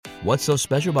What's so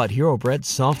special about Hero Bread's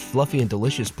soft, fluffy, and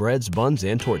delicious breads, buns,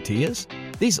 and tortillas?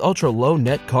 These ultra-low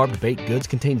net-carb baked goods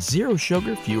contain zero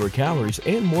sugar, fewer calories,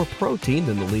 and more protein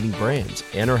than the leading brands,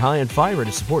 and are high in fiber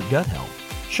to support gut health.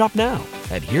 Shop now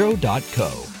at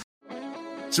Hero.co.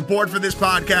 Support for this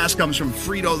podcast comes from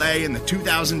Frito-Lay and the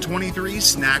 2023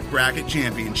 Snack Bracket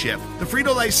Championship. The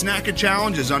Frito-Lay Snack-A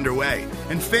Challenge is underway,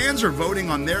 and fans are voting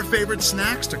on their favorite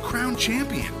snacks to crown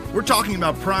champion. We're talking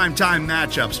about prime-time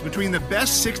matchups between the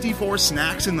best 64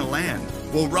 snacks in the land.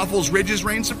 Will Ruffles Ridges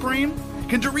reign supreme?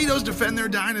 Can Doritos defend their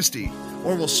dynasty?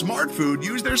 Or will Smart Food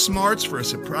use their smarts for a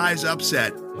surprise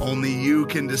upset? Only you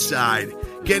can decide.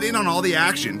 Get in on all the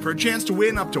action for a chance to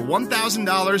win up to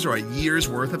 $1,000 or a year's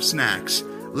worth of snacks.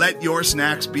 Let your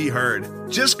snacks be heard.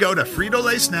 Just go to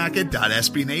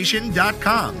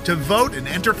fritolaysnacket.sbnation.com to vote and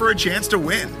enter for a chance to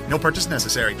win. No purchase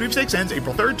necessary. Sweepstakes ends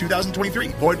April 3rd, 2023.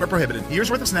 Void where prohibited.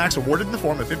 Year's worth of snacks awarded in the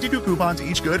form of 52 coupons,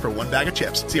 each good for one bag of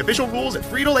chips. See official rules at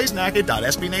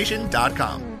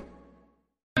fritolaysnacket.sbnation.com.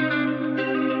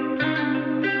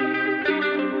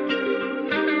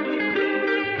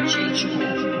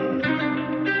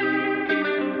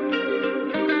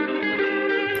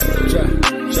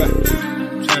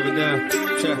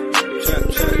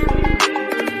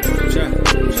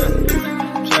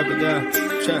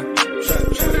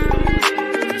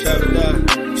 Chop it down,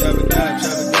 chop it down,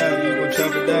 chop it down, you gon'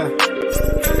 chop it down.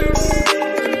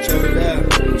 Chop it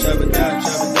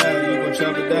down, you gon'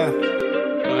 chop it down.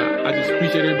 I just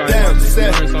appreciate everybody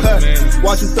watching.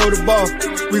 Watch him throw the ball,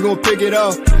 we gon' pick it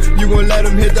off. You gon' let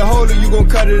him hit the hole or you gon'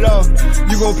 cut it off.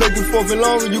 You gon' play through fourth and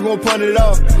long or you gon' punt it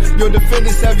off. Your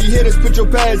defenders, heavy hitters, put your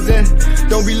pads in.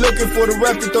 Don't be looking for the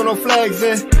ref to throw no flags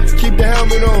in. Keep the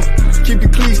helmet on, keep the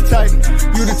cleats tight.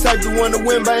 You the type to want to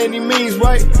win by any means,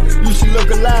 right? You should look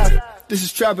alive. This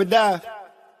is Trap or Die.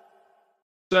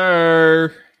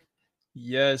 Sir.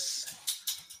 Yes,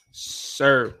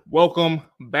 sir. Welcome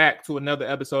back to another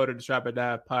episode of the Trap or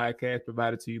Die podcast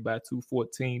provided to you by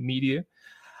 214 Media.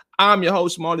 I'm your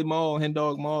host, Marley Maul, Hen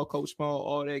Dog Maul, Coach Maul,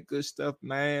 all that good stuff,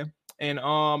 man. And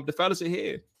the fellas are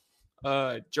here.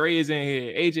 Dre is in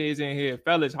here. AJ is in here.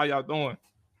 Fellas, how y'all doing?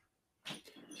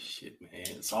 Shit, man.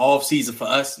 It's off season for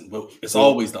us, but it's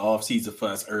always the off season for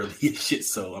us early shit.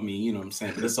 So, I mean, you know what I'm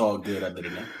saying? But it's all good other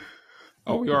than that.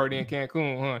 Oh, we already in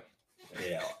Cancun, huh?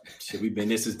 Yeah. Shit, we've been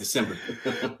this is December.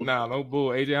 Nah, no bull.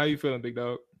 AJ, how you feeling, big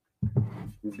dog?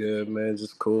 Good, man.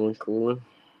 Just cooling.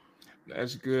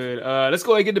 That's good. Let's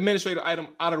go ahead and get the administrative item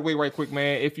out of the way right quick,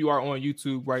 man. If you are on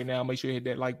YouTube right now, make sure you hit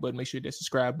that like button. Make sure that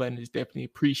subscribe button is definitely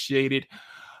appreciated.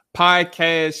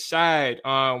 Podcast side,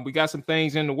 we got some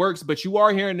things in the works, but you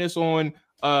are hearing this on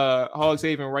Hogs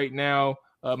Haven right now.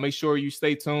 Make sure you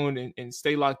stay tuned and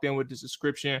stay locked in with the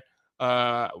subscription.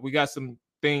 We got some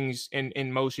things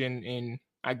in motion, and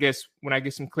I guess when I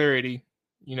get some clarity,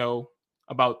 you know,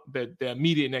 about the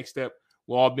immediate next step,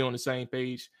 we'll all be on the same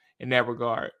page in that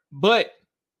regard. But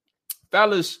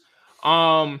fellas,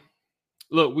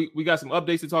 look, we got some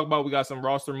updates to talk about. We got some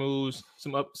roster moves,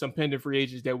 some pending free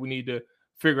agents that we need to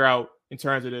figure out in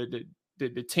terms of the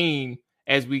team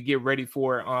as we get ready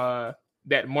for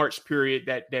that March period,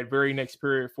 that very next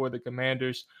period for the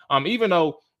Commanders. Even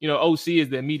though, you know, OC is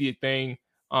the immediate thing.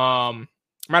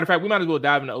 Matter of fact, we might as well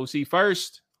dive into OC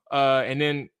first, and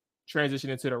then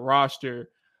transition into the roster.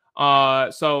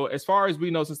 So as far as we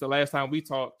know, since the last time we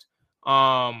talked,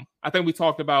 I think we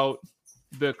talked about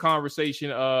the conversation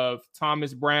of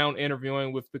Thomas Brown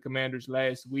interviewing with the Commanders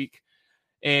last week.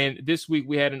 And this week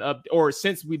we had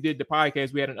since we did the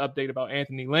podcast, we had an update about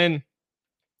Anthony Lynn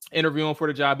interviewing for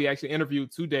the job. He actually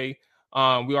interviewed today.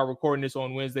 We are recording this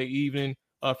on Wednesday evening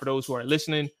for those who are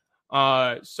listening.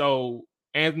 So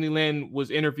Anthony Lynn was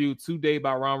interviewed today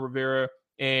by Ron Rivera.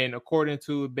 And according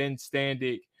to Ben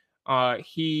Standig,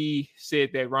 he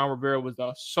said that Ron Rivera was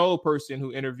the sole person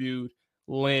who interviewed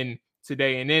Lynn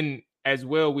today. And then as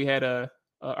well, we had a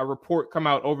report come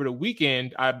out over the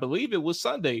weekend. I believe it was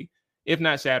Sunday, if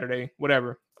not Saturday,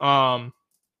 whatever,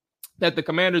 that the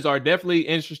Commanders are definitely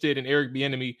interested in Eric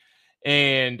Bieniemy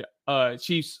and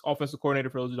Chiefs offensive coordinator,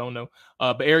 for those who don't know.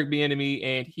 But Eric Bieniemy,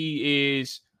 and he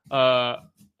is a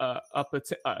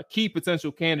key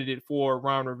potential candidate for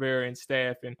Ron Rivera and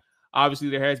staff. And obviously,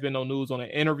 there has been no news on an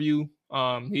interview.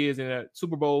 He is in a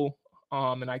Super Bowl,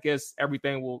 and I guess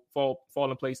everything will fall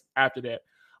in place after that.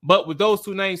 But with those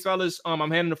two names, fellas, I'm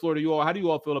handing the floor to you all. How do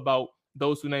you all feel about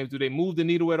those two names? Do they move the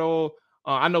needle at all?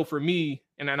 I know for me,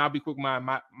 and I'll be quick.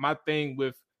 My thing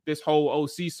with this whole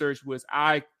OC search was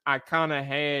I kind of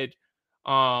had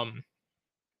I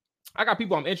got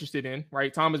people I'm interested in,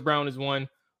 right? Thomas Brown is one.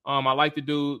 I like the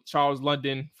dude Charles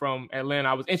London from Atlanta.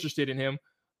 I was interested in him.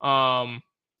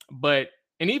 But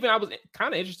And even I was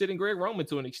kind of interested in Greg Roman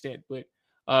to an extent, but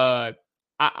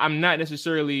I'm not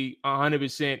necessarily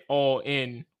 100% all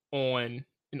in on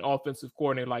an offensive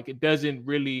coordinator. Like, it doesn't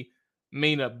really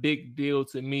mean a big deal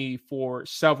to me for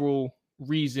several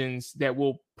reasons that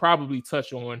we'll probably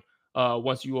touch on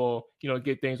once you all,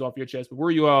 get things off your chest. But where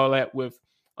are you all at with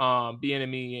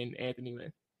Bieniemy and Anthony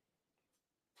Lynn?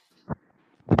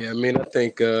 Yeah, I mean, I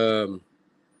think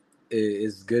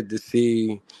it's good to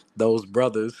see those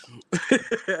brothers.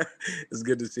 It's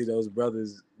good to see those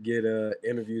brothers get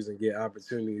interviews and get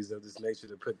opportunities of this nature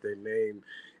to put their name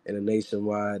in a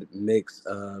nationwide mix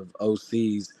of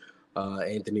OCs.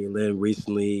 Anthony Lynn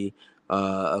recently,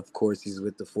 of course, he's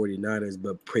with the 49ers,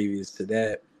 but previous to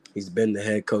that, he's been the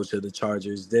head coach of the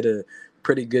Chargers. Did a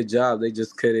pretty good job. They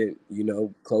just couldn't,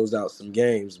 close out some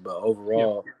games. But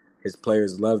overall, his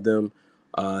players loved him.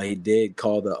 He did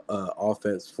call the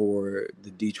offense for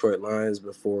the Detroit Lions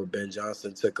before Ben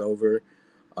Johnson took over.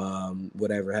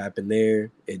 Whatever happened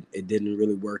there, it didn't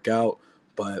really work out.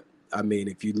 But, I mean,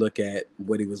 if you look at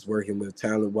what he was working with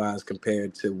talent-wise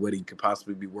compared to what he could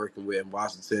possibly be working with in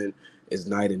Washington, is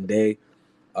night and day.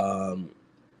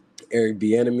 Eric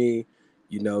Bieniemy,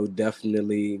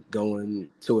 definitely going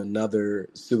to another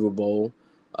Super Bowl.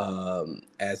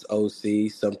 As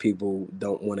OC, some people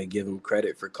don't want to give him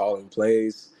credit for calling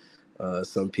plays.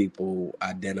 Some people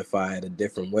identify it a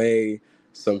different way.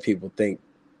 Some people think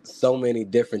so many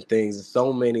different things,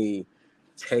 so many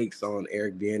takes on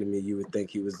Eric Bieniemy. You would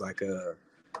think he was like a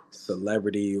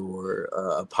celebrity or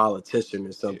a politician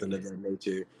or something of that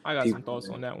nature. I got some thoughts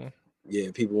on that one. Yeah,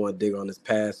 people want to dig on his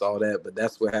past, all that, but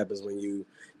that's what happens when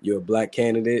you're a black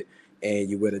candidate and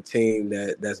you're with a team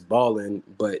that's balling,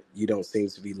 but you don't seem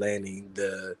to be landing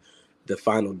the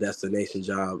final destination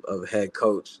job of head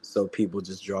coach. So people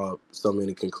just draw so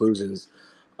many conclusions.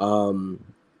 I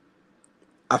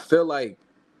feel like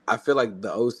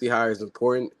the OC hire is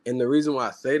important, and the reason why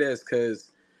I say that is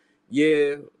because,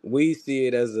 we see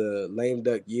it as a lame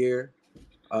duck year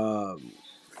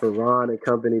for Ron and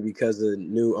company because of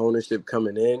new ownership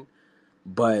coming in,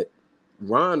 but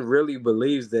Ron really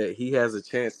believes that he has a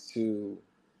chance to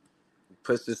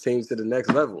push this team to the next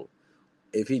level.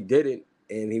 If he didn't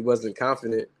and he wasn't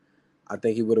confident, I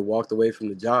think he would have walked away from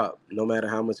the job. No matter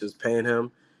how much it was paying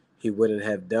him, he wouldn't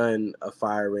have done a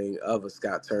firing of a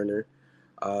Scott Turner.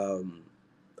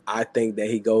 I think that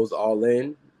he goes all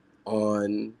in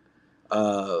on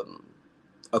a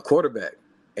quarterback.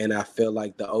 And I feel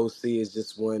like the OC is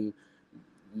just one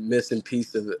missing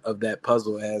piece of that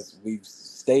puzzle, as we've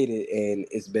stated, and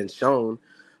it's been shown.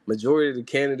 Majority of the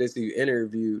candidates you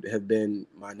interviewed have been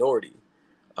minority,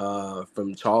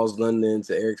 from Charles London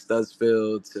to Eric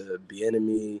Studsfield to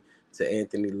Bieniemy to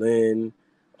Anthony Lynn.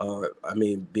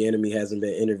 Bieniemy hasn't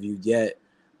been interviewed yet,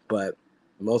 but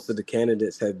most of the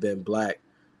candidates have been black.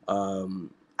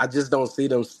 I just don't see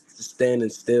them standing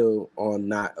still on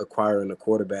not acquiring a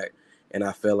quarterback. And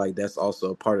I feel like that's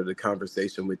also a part of the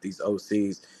conversation with these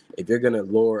OCs. If you're going to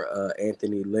lure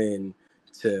Anthony Lynn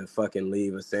to fucking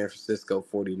leave a San Francisco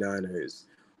 49ers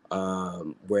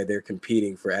where they're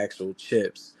competing for actual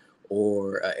chips,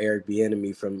 or Eric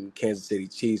Bieniemy from Kansas City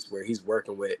Chiefs where he's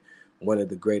working with one of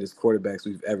the greatest quarterbacks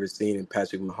we've ever seen in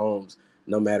Patrick Mahomes,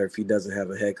 no matter if he doesn't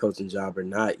have a head coaching job or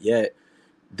not yet,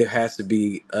 there has to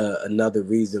be another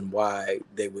reason why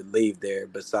they would leave there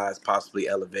besides possibly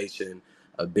elevation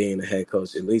of being a head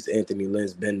coach. At least Anthony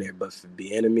Lynn's been there, but for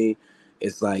Bieniemy,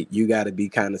 it's like you got to be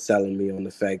kind of selling me on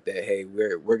the fact that, hey,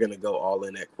 we're going to go all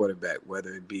in at quarterback,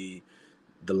 whether it be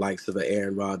the likes of an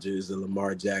Aaron Rodgers, a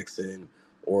Lamar Jackson,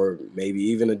 or maybe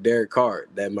even a Derek Carr.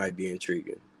 That might be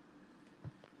intriguing.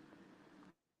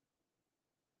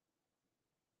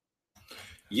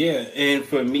 Yeah, and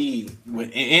for me, with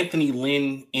Anthony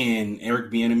Lynn and Eric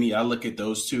Bieniemy, I look at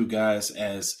those two guys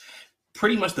as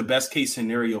pretty much the best case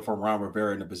scenario for Ron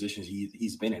Rivera in the positions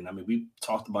he's been in. I mean, we've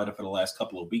talked about it for the last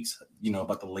couple of weeks,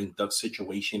 about the lame duck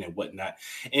situation and whatnot.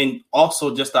 And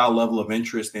also just our level of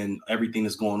interest in everything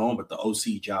that's going on with the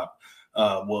OC job.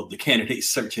 The candidate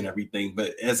search and everything.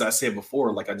 But as I said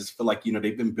before, I just feel like,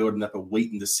 they've been building up and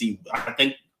waiting to see. I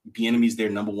think Bieniemy's their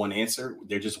number one answer.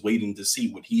 They're just waiting to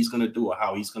see what he's going to do or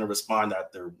how he's going to respond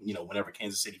after, whenever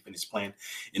Kansas City finishes playing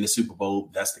in the Super Bowl.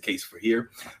 That's the case for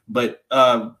here. But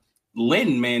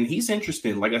Lynn, man, he's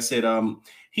interesting. Like I said,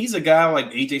 he's a guy, like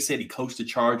AJ said, he coached the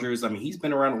Chargers. I mean, he's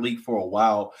been around the league for a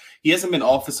while. He hasn't been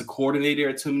offensive coordinator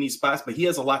at too many spots, but he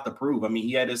has a lot to prove. I mean,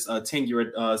 he had his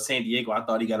tenure at San Diego. I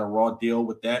thought he got a raw deal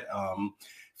with that.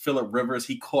 Phillip Rivers,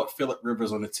 he caught Phillip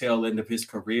Rivers on the tail end of his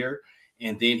career.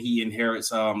 and then he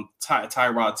inherits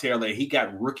Tyrod Taylor. He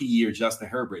got rookie year Justin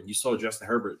Herbert. And you saw Justin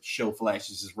Herbert show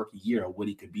flashes his rookie year of what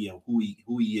he could be and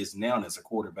who he is now as a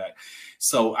quarterback.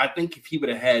 So I think if he would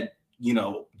have had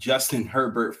Justin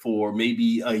Herbert for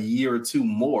maybe a year or two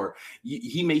more,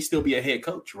 he may still be a head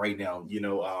coach right now.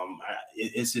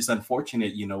 It's just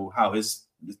unfortunate, how his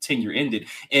tenure ended.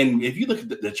 And if you look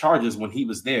at the Chargers when he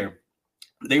was there,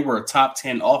 they were a top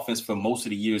 10 offense for most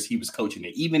of the years he was coaching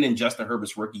it. Even in Justin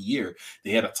Herbert's rookie year, they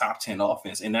had a top 10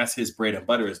 offense, and that's his bread and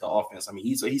butter is the offense. I mean,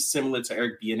 he's similar to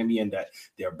Eric Bieniemy in that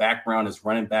their background is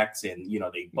running backs, and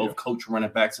they both coach running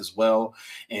backs as well.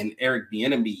 And Eric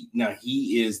Bieniemy, now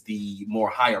he is the more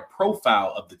higher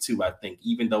profile of the two, I think,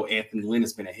 even though Anthony Lynn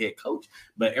has been a head coach.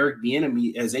 But Eric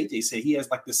Bieniemy, as AJ said, he has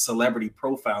like this celebrity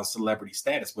profile, celebrity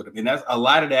status with him, and that's a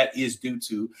lot of that is due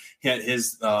to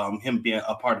him being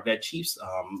a part of that Chiefs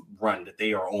run that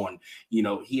they are on.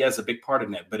 He has a big part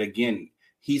in that. But again,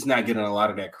 he's not getting a lot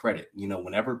of that credit.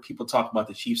 Whenever people talk about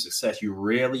the Chiefs' success, you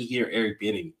rarely hear Eric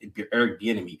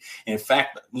Bieniemy. In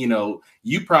fact,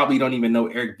 you probably don't even know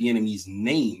Eric Bieniemy's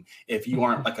name if you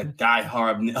aren't like a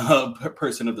diehard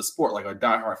person of the sport, like a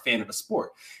diehard fan of the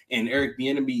sport. And Eric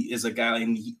Bieniemy is a guy,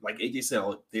 and like AJ said,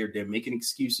 they're making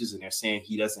excuses and they're saying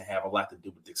he doesn't have a lot to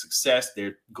do with the success.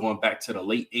 They're going back to the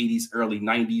late 80s, early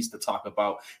 90s to talk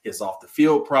about his off the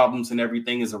field problems and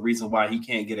everything is a reason why he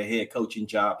can't get a head coaching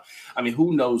job. I mean,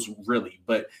 who knows really?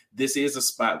 But this is a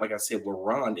spot, like I said, where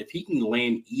Ron, if he can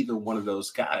land either one of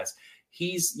those guys,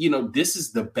 he's, this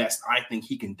is the best I think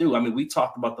he can do. I mean, we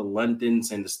talked about the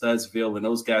Londons and the Studsville and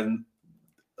those guys.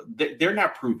 They're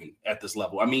not proven at this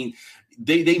level. I mean,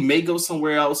 they may go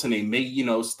somewhere else and they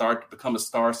may, start to become a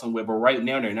star somewhere, but right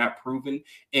now they're not proven.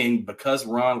 And because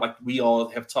Ron, like we all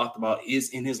have talked about,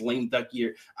 is in his lame duck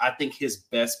year, I think his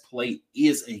best play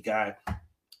is a guy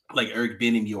like Eric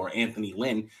Bieniemy or Anthony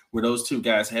Lynn, where those two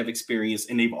guys have experience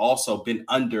and they've also been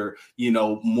under,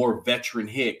 more veteran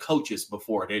head coaches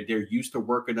before. They're used to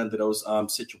working under those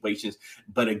situations.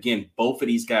 But again, both of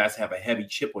these guys have a heavy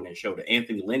chip on their shoulder.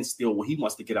 Anthony Lynn he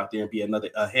wants to get out there and be another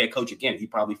head coach again. He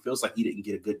probably feels like he didn't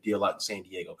get a good deal out in San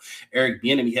Diego. Eric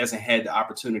Bieniemy hasn't had the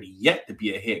opportunity yet to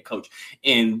be a head coach.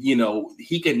 And,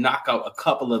 he can knock out a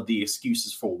couple of the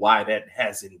excuses for why that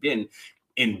hasn't been.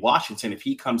 In Washington, if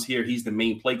he comes here, he's the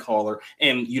main play caller,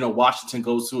 and Washington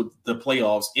goes to the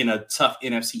playoffs in a tough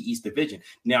NFC East division.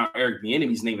 Now Eric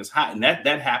Bieniemy's name is hot, and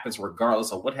that happens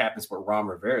regardless of what happens with Ron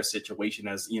Rivera's situation,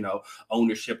 as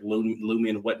ownership looming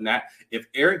and whatnot. If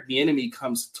Eric Bieniemy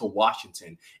comes to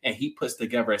Washington and he puts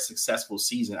together a successful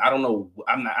season, I don't know.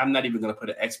 I'm not even going to put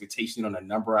an expectation on a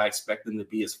number I expect them to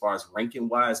be as far as ranking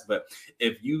wise, but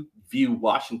if you view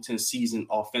Washington's season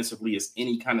offensively as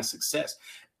any kind of success,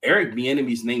 Eric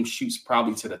Bieniemy's name shoots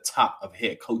probably to the top of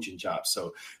head coaching jobs.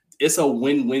 So it's a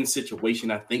win-win situation.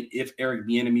 I think if Eric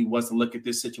Bieniemy was to look at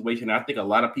this situation, I think a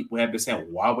lot of people have been saying,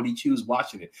 why would he choose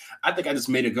Washington? I think I just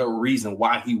made a good reason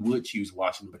why he would choose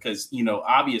Washington because,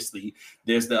 obviously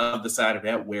there's the other side of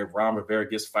that where Ron Rivera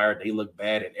gets fired, they look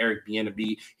bad, and Eric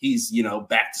Bieniemy, he's,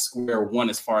 back to square one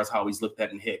as far as how he's looked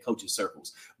at in head coaching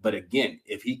circles. But again,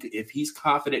 if he's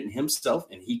confident in himself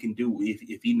and he can do,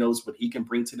 if he knows what he can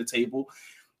bring to the table,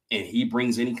 and he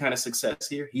brings any kind of success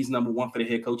here, he's number one for the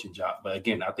head coaching job. But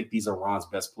again, I think these are Ron's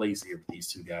best plays here with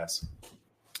these two guys.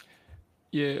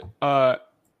 Yeah.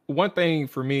 One thing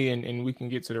for me, and we can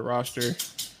get to the roster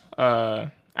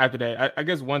after that. I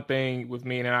guess one thing with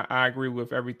me, and I agree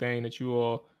with everything that you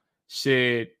all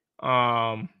said.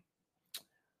 I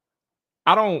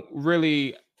don't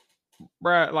really,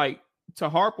 Brad, like to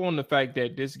harp on the fact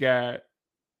that this guy,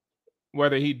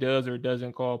 whether he does or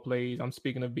doesn't call plays, I'm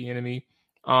speaking of Bieniemy,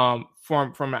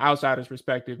 from an outsider's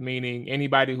perspective, meaning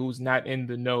anybody who's not in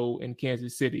the know in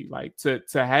Kansas City, like to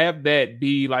have that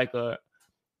be like a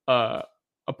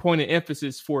point of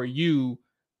emphasis for you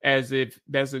as if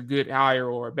that's a good hire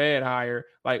or a bad hire.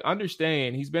 Like,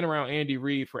 understand he's been around Andy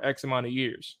Reid for X amount of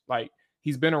years. Like,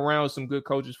 he's been around some good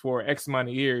coaches for X amount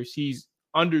of years. He's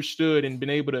understood and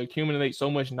been able to accumulate so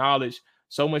much knowledge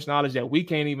that we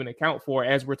can't even account for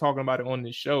as we're talking about it on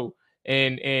this show.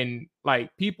 And like,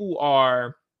 people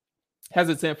are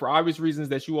hesitant for obvious reasons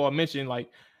that you all mentioned. Like,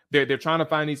 they're trying to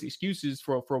find these excuses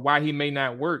for why he may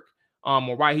not work,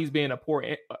 or why he's being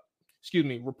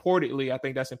reportedly, I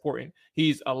think that's important.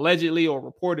 He's allegedly or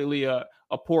reportedly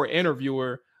a poor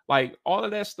interviewer. Like, all of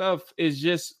that stuff is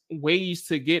just ways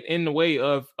to get in the way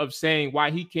of saying why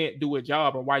he can't do a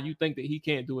job or why you think that he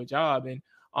can't do a job. And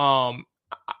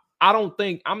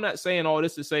I'm not saying all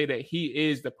this to say that he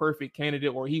is the perfect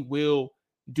candidate or he will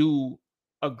do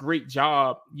a great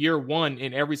job year one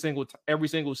in every single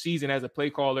season as a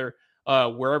play caller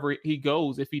wherever he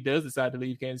goes if he does decide to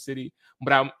leave Kansas City.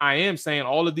 But I am saying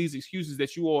all of these excuses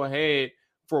that you all had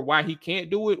for why he can't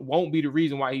do it won't be the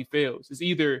reason why he fails. It's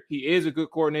either he is a good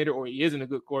coordinator or he isn't a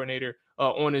good coordinator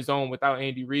on his own without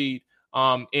Andy Reid.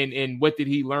 And what did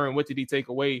he learn? What did he take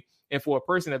away? And for a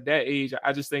person of that age,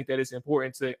 I just think that it's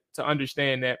important to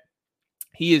understand that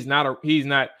he's not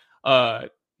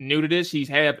new to this. He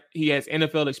has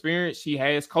NFL experience, he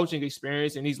has coaching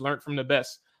experience, and he's learned from the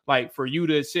best. Like, for you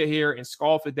to sit here and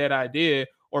scoff at that idea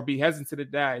or be hesitant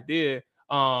at that idea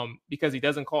because he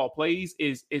doesn't call plays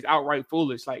is outright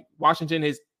foolish. Like, Washington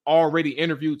has already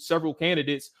interviewed several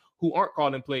candidates who aren't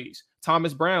calling plays.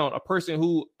 Thomas Brown, a person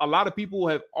who a lot of people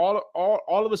have all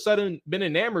of a sudden been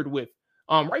enamored with,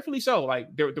 rightfully so.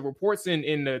 Like, the reports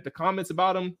in the comments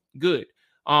about him, good.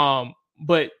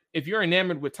 But if you're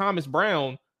enamored with Thomas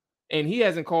Brown and he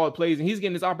hasn't called plays and he's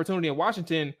getting this opportunity in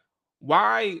Washington,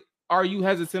 why are you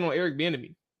hesitant on Eric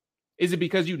Bieniemy? Is it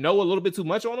because you know a little bit too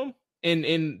much on him?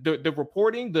 In the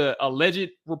reporting, the alleged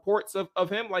reports of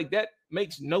him, like, that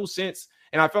makes no sense.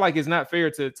 And I feel like it's not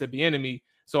fair to Bieniemy.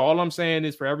 So all I'm saying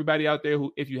is, for everybody out there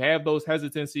who, if you have those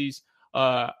hesitancies,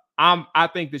 I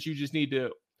think that you just need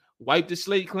to wipe the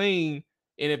slate clean.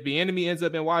 And if Bieniemy ends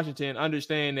up in Washington,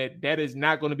 understand that is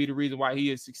not going to be the reason why he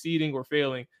is succeeding or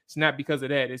failing. It's not because of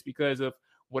that. It's because of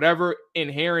whatever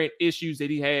inherent issues that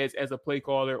he has as a play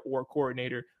caller or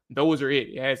coordinator. Those are it.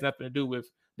 It has nothing to do with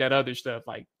that other stuff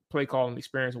like play calling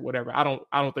experience or whatever. I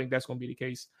don't think that's going to be the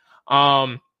case.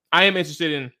 I am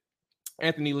interested in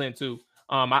Anthony Lynn too.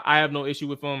 I have no issue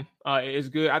with him. It's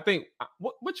good. I think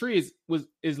what tree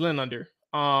is Lynn under?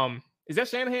 Is that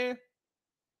Shanahan?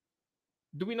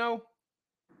 Do we know?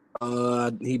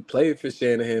 He played for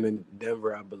Shanahan in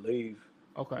Denver, I believe.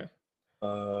 Okay.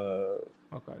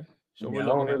 Okay. So I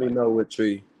don't really know what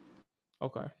tree.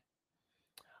 Okay.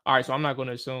 All right, so I'm not going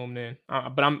to assume then.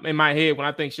 But I'm in my head when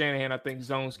I think Shanahan, I think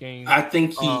zone scheme. I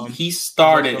think he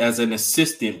started as an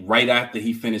assistant right after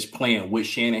he finished playing with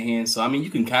Shanahan. So I mean, you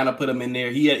can kind of put him in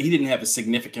there. He didn't have a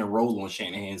significant role on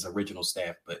Shanahan's original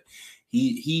staff, but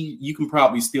you can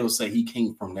probably still say he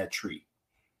came from that tree.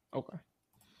 Okay.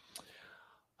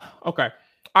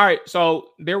 All right, so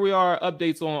there we are.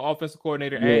 Updates on offensive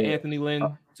coordinator. Add Anthony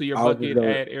Lynn to your bucket.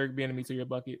 Add Eric Bieniemy to your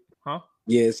bucket. Huh?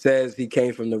 Yeah, it says he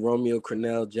came from the Romeo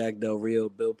Crennel, Jack Del Rio,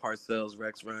 Bill Parcells,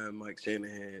 Rex Ryan, Mike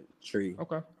Shanahan tree.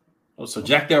 Okay. Oh, so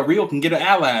Jack Del Rio can get an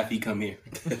ally if he come here.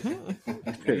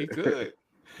 He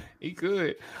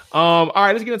could. All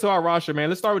right, let's get into our roster, man.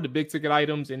 Let's start with the big ticket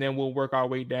items, and then we'll work our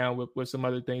way down with some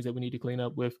other things that we need to clean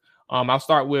up with. I'll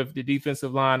start with the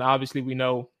defensive line. Obviously, we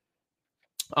know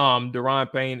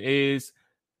Daron Payne is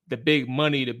the big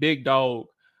money, the big dog.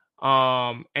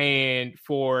 And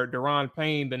for Daron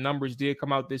Payne, the numbers did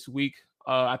come out this week.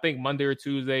 I think Monday or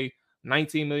Tuesday,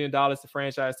 $19 million to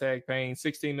franchise tag Payne,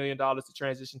 $16 million to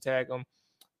transition tag him.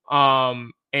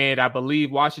 And I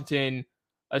believe Washington,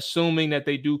 assuming that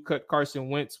they do cut Carson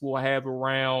Wentz, will have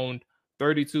around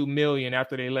 $32 million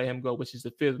after they let him go, which is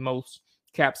the fifth most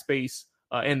cap space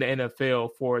in the NFL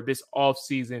for this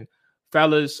offseason.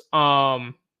 Fellas,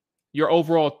 your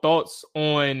overall thoughts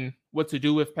on what to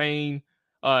do with Payne,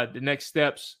 the next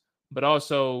steps, but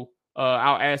also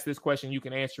I'll ask this question. You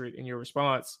can answer it in your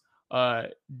response.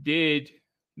 Did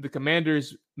the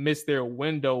Commanders miss their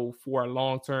window for a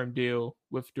long-term deal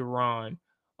with Daron?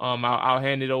 I'll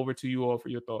hand it over to you all for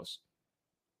your thoughts.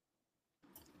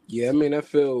 Yeah, I mean, I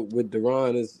feel with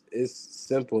Daron, it's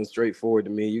simple and straightforward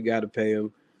to me. You got to pay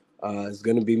him. It's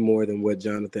going to be more than what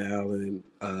Jonathan Allen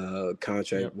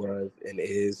contract was and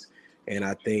is. And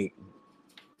I think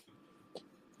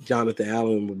Jonathan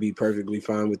Allen would be perfectly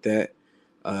fine with that.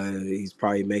 He's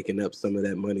probably making up some of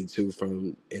that money, too,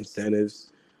 from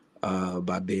incentives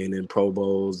by being in Pro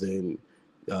Bowls and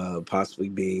possibly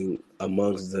being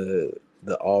amongst the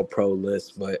all-pro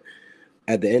list. But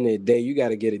at the end of the day, you got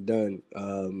to get it done.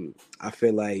 I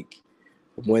feel like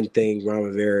one thing Ron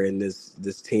Rivera and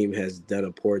this team has done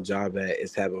a poor job at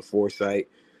is having foresight.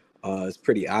 It's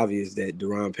pretty obvious that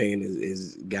Daron Payne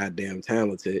is goddamn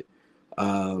talented.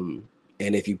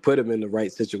 And if you put him in the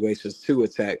right situations to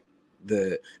attack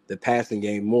the passing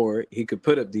game more, he could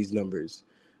put up these numbers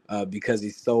because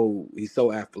he's so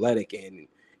athletic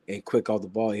and quick off the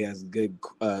ball. He has good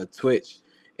twitch.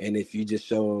 And if you just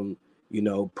show him,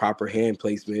 proper hand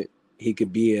placement, he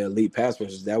could be an elite pass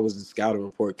rusher. That was the scouting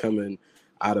report coming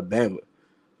out of Bama.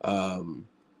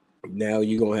 Now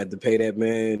you're going to have to pay that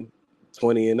man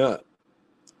 20 and up.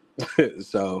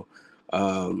 So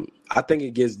I think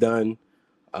it gets done.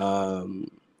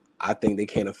 I think they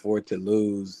can't afford to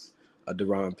lose a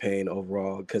Daron Payne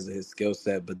overall because of his skill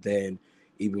set. But then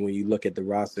even when you look at the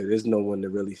roster, there's no one to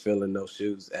really fill in those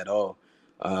shoes at all.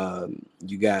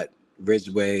 You got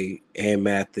Ridgeway and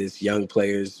Mathis, young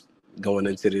players going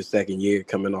into their second year,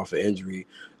 coming off an injury,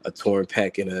 a torn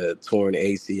pec and a torn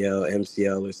ACL,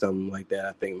 MCL, or something like that.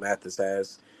 I think Mathis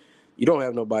has. You don't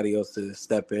have nobody else to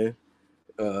step in.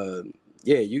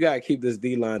 You got to keep this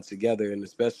D-line together, and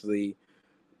especially,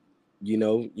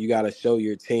 you got to show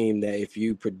your team that if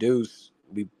you produce,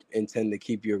 we intend to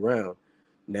keep you around.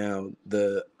 Now,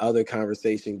 the other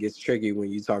conversation gets tricky when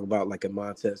you talk about like a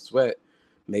Montez Sweat.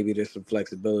 Maybe there's some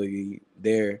flexibility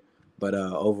there, but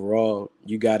overall,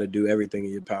 you got to do everything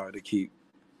in your power to keep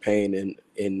Payne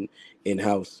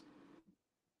in-house.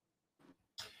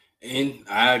 And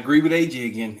I agree with AJ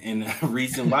again, and the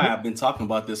reason why I've been talking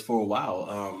about this for a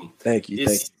while. Thank you.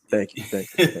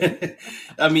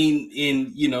 I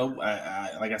mean,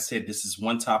 I like I said, this is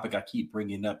one topic I keep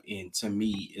bringing up, and to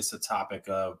me, it's a topic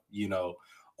of,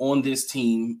 on this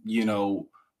team,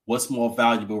 what's more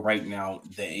valuable right now,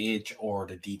 the edge or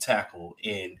the D tackle?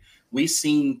 And we've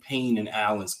seen Payne and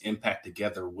Allen's impact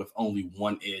together with only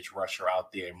one edge rusher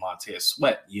out there, Montez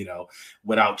Sweat,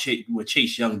 with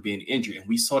Chase Young being injured. And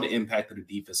we saw the impact of the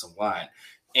defensive line.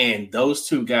 And those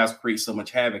two guys create so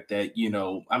much havoc that, you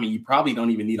probably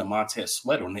don't even need a Montez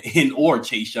Sweat on the end or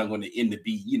Chase Young on the end to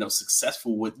be,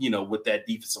 successful with that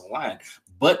defensive line.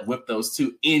 But with those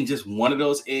two in just one of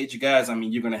those edge guys,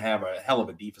 you're going to have a hell of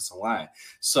a defensive line.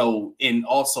 So, and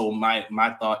also my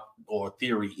thought or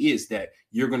theory is that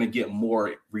you're going to get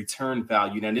more return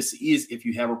value. Now, this is if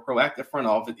you have a proactive front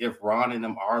office, if Ron and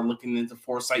them are looking into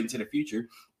foresight into the future.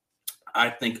 I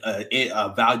think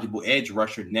a valuable edge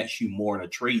rusher nets you more in a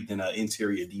trade than an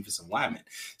interior defensive lineman.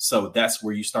 So that's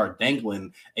where you start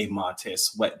dangling a Montez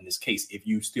Sweat in this case. If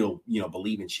you still,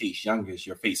 believe in Chase Young as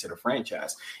your face of the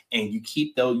franchise, and you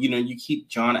keep you keep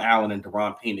John Allen and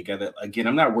Daron Payne together. Again,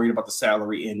 I'm not worried about the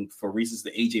salary, and for reasons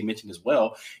that AJ mentioned as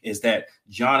well, is that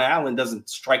John Allen doesn't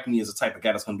strike me as the type of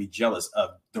guy that's going to be jealous of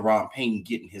Daron Payne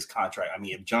getting his contract.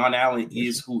 If John Allen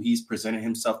is who he's presented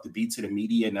himself to be to the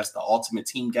media, and that's the ultimate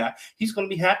team guy, he's going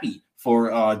to be happy for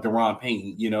Daron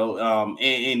Payne,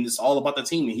 and it's all about the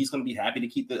team, and he's going to be happy to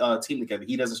keep the team together.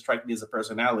 He doesn't strike me as a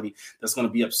personality that's going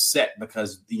to be upset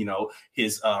because,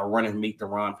 his running mate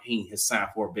Daron Payne has signed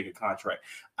for a bigger contract.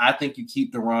 I think you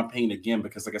keep Daron Payne again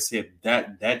because, like I said,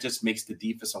 that just makes the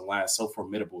defensive line so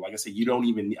formidable. Like I said, I don't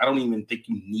even think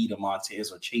you need a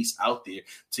Montez or Chase out there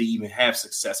to even have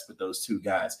success with those two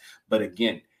guys. But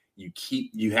again,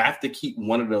 you have to keep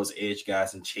one of those edge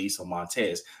guys in Chase or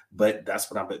Montez, but that's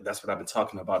what I've been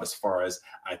talking about as far as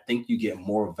I think you get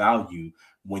more value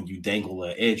when you dangle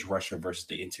an edge rusher versus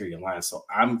the interior line. So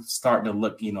I'm starting to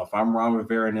look, if I'm Ron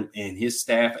Rivera and his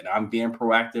staff and I'm being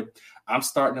proactive, I'm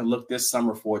starting to look this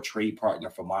summer for a trade partner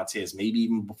for Montez, maybe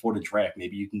even before the draft.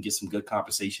 Maybe you can get some good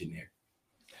compensation there.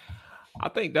 I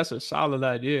think that's a solid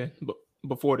idea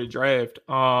before the draft.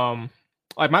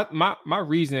 Like my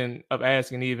reason of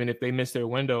asking, even if they miss their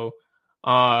window,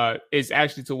 is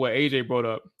actually to what AJ brought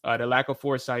up, the lack of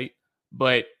foresight.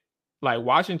 But like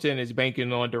Washington is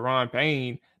banking on Daron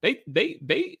Payne.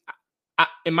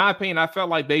 In my opinion, I felt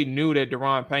like they knew that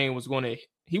Daron Payne was going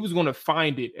to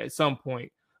find it at some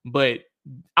point, but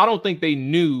I don't think they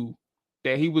knew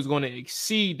that he was going to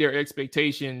exceed their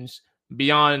expectations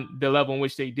beyond the level in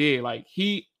which they did. Like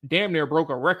he damn near broke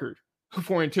a record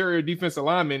for interior defensive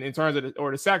linemen in terms of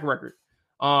the sack record.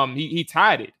 He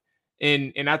tied it.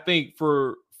 And I think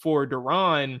for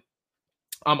Daron,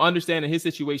 understanding his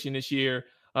situation this year,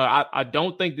 I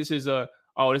don't think this is a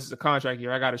contract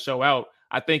year, I got to show out.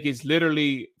 I think it's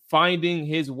literally finding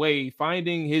his way,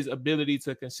 finding his ability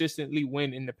to consistently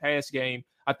win in the pass game.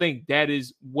 I think that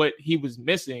is what he was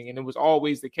missing, and it was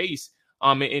always the case.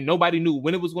 And nobody knew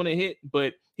when it was going to hit,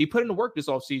 but he put in the work this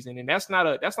offseason, and that's not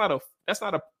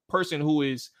a person who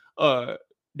is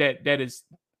that is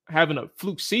having a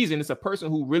fluke season. It's a person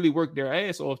who really worked their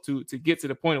ass off to get to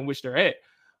the point in which they're at.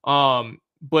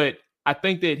 But I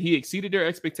think that he exceeded their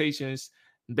expectations.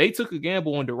 They took a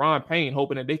gamble on Daron Payne,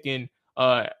 hoping that they can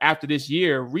after this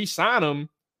year re-sign him,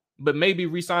 but maybe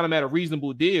re-sign him at a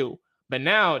reasonable deal. But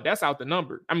now that's out the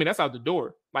number. That's out the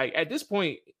door. Like at this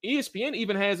point, ESPN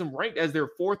even has him ranked as their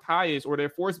fourth highest or their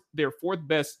fourth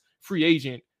best free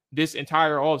agent this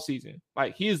entire offseason.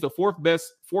 Like he is the fourth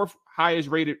highest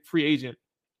rated free agent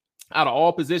out of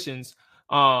all positions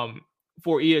for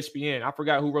ESPN. I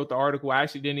forgot who wrote the article. I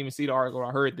actually didn't even see the article.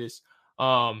 I heard this.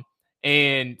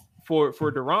 And for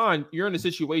Daron, you're in a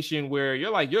situation where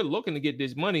you're looking to get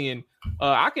this money, and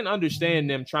I can understand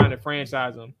them trying to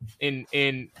franchise him.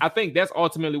 And I think that's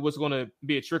ultimately what's going to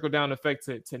be a trickle down effect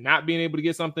to not being able to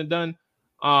get something done.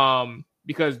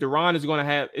 because Daron is going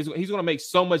to he's going to make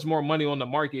so much more money on the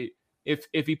market if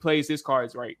he plays his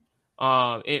cards right.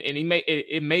 And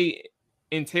it may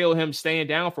entail him staying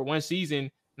down for one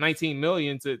season, $19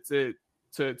 million to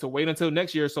wait until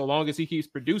next year, so long as he keeps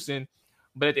producing.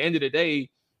 But at the end of the day,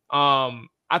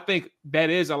 I think that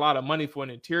is a lot of money for an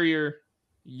interior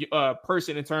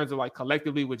person in terms of like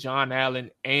collectively with John Allen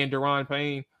and Daron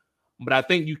Payne. But I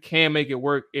think you can make it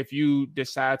work if you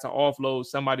decide to offload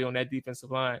somebody on that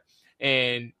defensive line.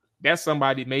 And that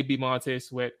somebody may be Montez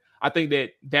Sweat. I think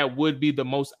that would be the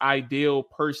most ideal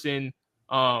person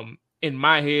in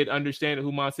my head, understanding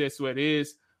who Montez Sweat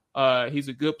is. He's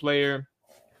a good player.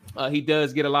 He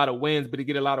does get a lot of wins, but he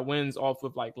get a lot of wins off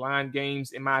of like line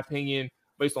games, in my opinion,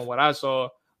 based on what I saw.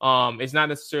 It's not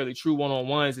necessarily true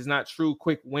one-on-ones. It's not true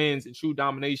quick wins and true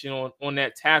domination on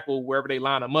that tackle wherever they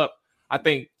line them up. I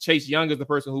think Chase Young is the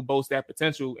person who boasts that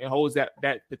potential and holds that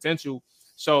potential.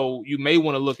 So you may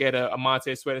want to look at a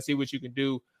Montez Sweat and see what you can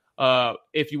do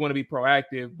if you want to be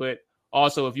proactive. But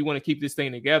also, if you want to keep this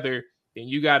thing together, then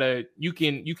you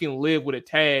can live with a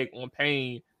tag on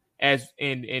Payne as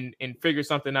and figure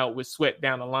something out with Sweat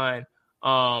down the line.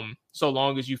 So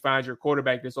long as you find your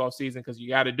quarterback this offseason, because you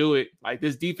got to do it. Like,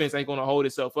 this defense ain't going to hold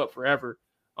itself up forever.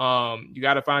 You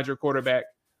got to find your quarterback,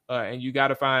 and you got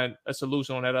to find a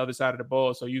solution on that other side of the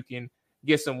ball so you can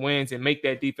get some wins and make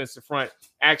that defensive front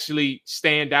actually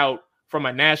stand out from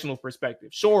a national perspective.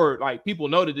 Sure, like, people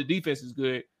know that the defense is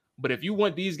good, but if you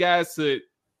want these guys to,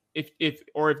 if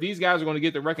these guys are going to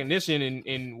get the recognition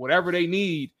and whatever they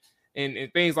need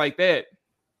and things like that,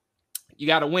 you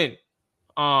got to win.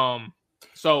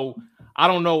 So I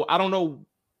don't know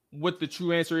what the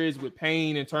true answer is with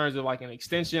Payne in terms of like an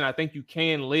extension. I think you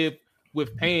can live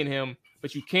with paying him,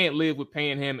 but you can't live with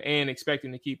paying him and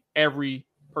expecting to keep every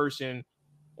person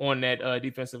on that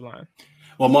defensive line.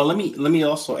 Well, Mo, let me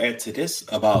also add to this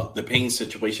about the Payne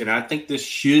situation. I think this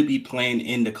should be playing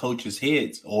in the coaches'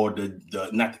 heads, or the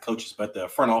not the coaches, but the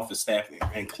front office staff,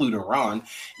 including Ron,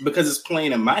 because it's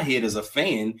playing in my head as a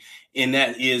fan, and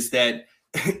that is that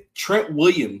Trent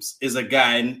Williams is a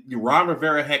guy, and Ron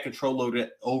Rivera had control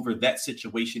over that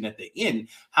situation at the end.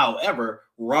 However,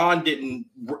 Ron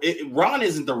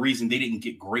isn't the reason they didn't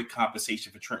get great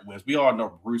compensation for Trent Williams. We all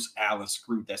know Bruce Allen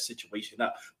screwed that situation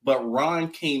up. But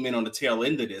Ron came in on the tail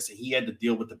end of this, and he had to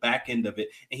deal with the back end of it.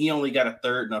 And he only got a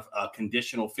third and a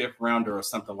conditional fifth rounder or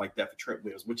something like that for Trent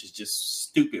Williams, which is just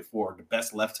stupid for the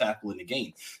best left tackle in the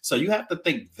game. So you have to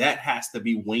think that has to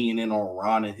be weighing in on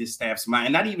Ron and his staff's mind.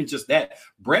 And not even just that,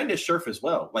 Brandon Scherff as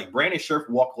well. Like, Brandon Scherff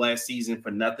walked last season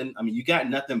for nothing. I mean, you got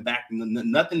nothing back on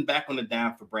the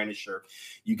dime for Brandon Scherff.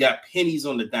 You got pennies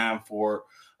on the dime for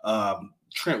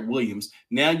Trent Williams.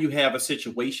 Now you have a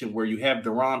situation where you have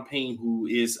Daron Payne, who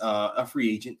is a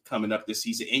free agent coming up this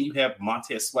season, and you have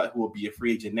Montez Sweat, who will be a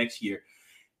free agent next year.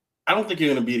 I don't think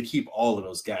you're going to be able to keep all of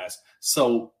those guys.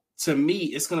 So to me,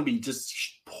 it's going to be just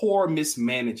poor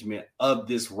mismanagement of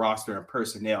this roster and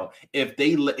personnel if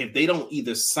they don't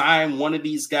either sign one of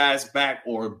these guys back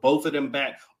or both of them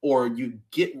back, or you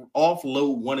get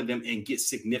offload one of them and get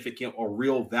significant or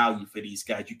real value for these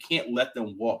guys. You can't let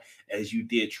them walk as you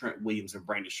did Trent Williams and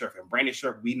Brandon Scherff. And Brandon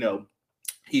Scherff, we know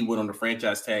he went on the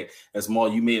franchise tag. As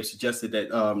Maul, you may have suggested that,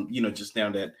 just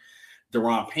now that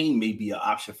Daron Payne may be an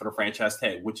option for the franchise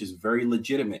tag, which is very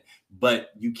legitimate,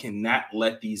 but you cannot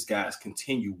let these guys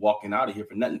continue walking out of here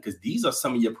for nothing, because these are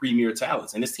some of your premier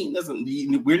talents. And this team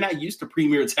we're not used to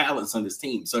premier talents on this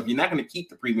team. So if you're not going to keep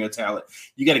the premier talent,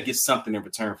 you got to get something in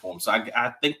return for them. So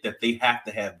I think that they have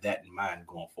to have that in mind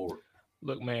going forward.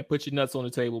 Look, man, put your nuts on the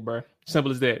table, bro.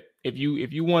 Simple as that. If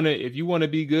you want to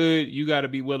be good, you got to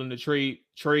be willing to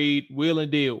trade, will and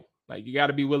deal. Like, you got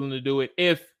to be willing to do it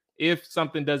if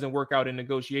something doesn't work out in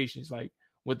negotiations, like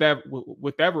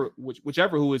whichever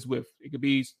who is with. It could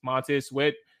be Montez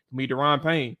Sweat, it could be Daron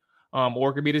Payne, or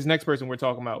it could be this next person we're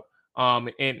talking about.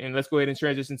 And let's go ahead and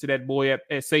transition to that boy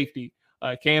at safety.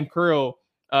 Cam Curl,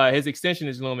 his extension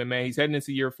is looming, man. He's heading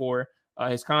into year 4.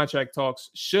 His contract talks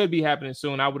should be happening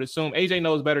soon. I would assume AJ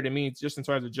knows better than me just in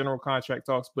terms of general contract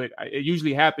talks, but it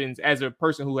usually happens as a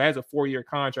person who has a 4-year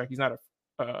contract. He's not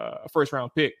a first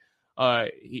round pick.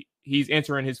 He's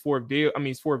entering his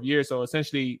 4th year. So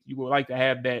essentially you would like to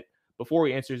have that before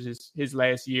he enters his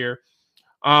last year.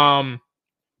 What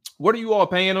are you all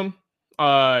paying him?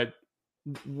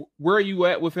 Where are you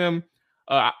at with him?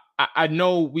 I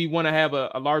know we want to have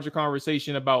a larger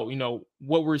conversation about,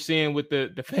 what we're seeing with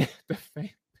the fan.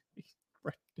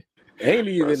 Ain't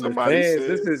even the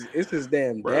fans. It's his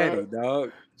damn daddy,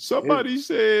 dog. Somebody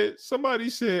said,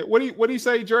 what he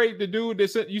say, Drake, the dude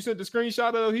that you sent the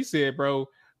screenshot of? He said, bro,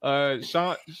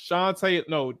 Sean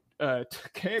Taylor,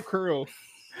 Cam Curl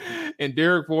And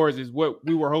Derek Forrest is what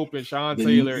we were hoping Sean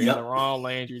Taylor and LaRon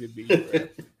Landry to be, bro.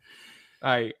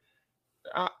 Like,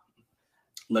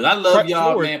 look, I love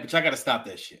y'all, man, but y'all got to stop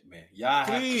that shit, man. Y'all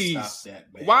please. have to stop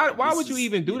that, man. Why would you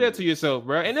even do that to yourself,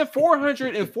 bro? And then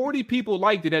 440 people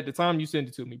liked it at the time you sent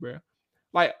it to me, bro.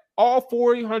 Like, all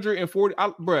 440,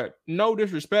 bro, no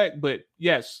disrespect, but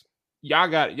yes, y'all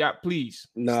got it. Y'all, please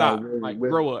stop. Like,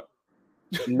 grow up.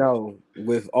 No,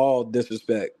 with all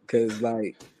disrespect, because,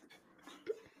 like,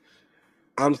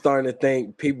 I'm starting to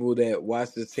think people that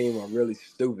watch this team are really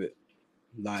stupid.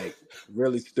 Like,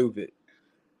 really stupid.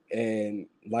 And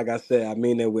like I said, I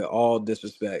mean that with all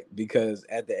disrespect, because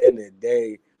at the end of the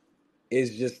day,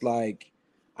 it's just like,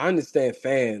 I understand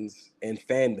fans and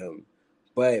fandom,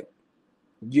 but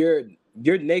your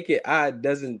naked eye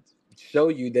doesn't show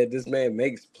you that this man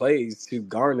makes plays to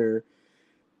garner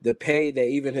the pay that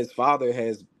even his father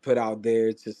has put out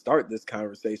there to start this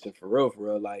conversation for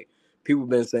real. Like, people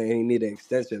been saying he need an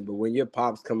extension, but when your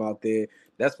pops come out there,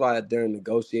 that's why during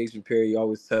negotiation period, you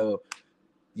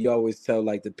always tell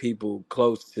like the people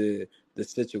close to the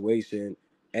situation,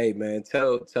 hey man,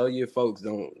 tell your folks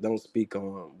don't speak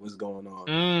on what's going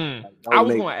on. Like, I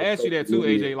was going to ask you that too,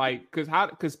 AJ. Like,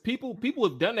 because people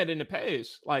have done that in the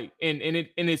past. Like, and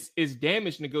it's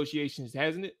damaged negotiations,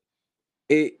 hasn't it?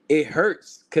 It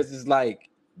hurts because it's like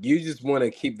you just want to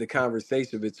keep the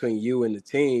conversation between you and the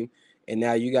team, and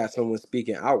now you got someone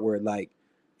speaking outward. Like,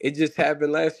 it just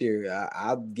happened last year.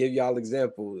 I'll give y'all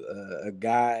example. A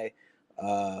guy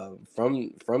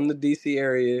from the DC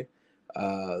area,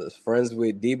 is friends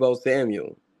with Debo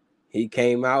Samuel. He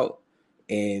came out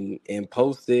and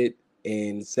posted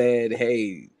and said,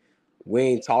 "Hey, we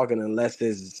ain't talking unless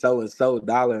it's so and so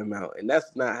dollar amount," and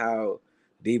that's not how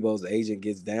Debo's agent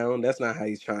gets down. That's not how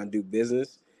he's trying to do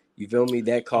business. You feel me?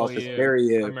 That caused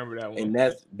hysteria. I remember that one.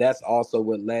 And that's also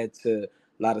what led to a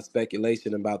lot of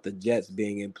speculation about the Jets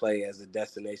being in play as a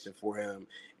destination for him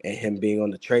and him being on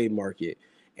the trade market.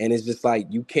 And it's just like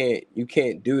you can't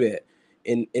do that.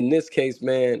 In this case,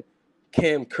 man,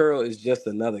 Cam Curl is just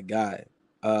another guy.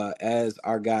 As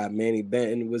our guy Manny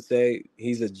Benton would say,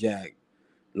 he's a jack.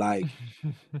 Like,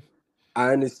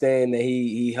 I understand that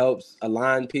he helps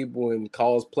align people and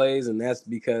calls plays, and that's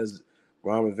because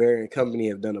Ron Rivera and company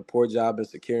have done a poor job in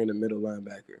securing the middle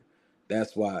linebacker.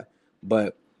 That's why.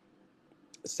 But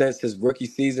since his rookie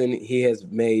season, he has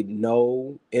made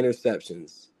no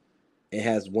interceptions and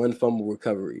has one fumble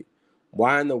recovery.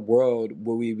 Why in the world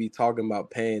would we be talking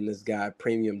about paying this guy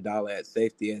premium dollar at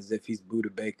safety as if he's Buda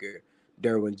Baker,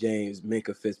 Derwin James,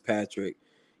 Minka Fitzpatrick,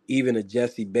 even a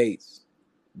Jesse Bates?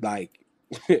 Like,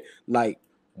 like,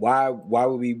 why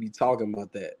would we be talking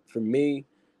about that? For me,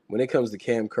 when it comes to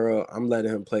Cam Curl, I'm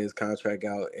letting him play his contract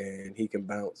out and he can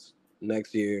bounce.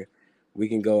 Next year, we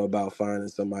can go about finding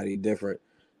somebody different.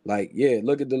 Like, yeah,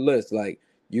 look at the list. Like,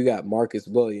 you got Marcus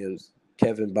Williams,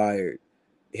 Kevin Byard,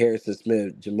 Harrison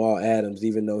Smith, Jamal Adams,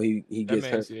 even though he gets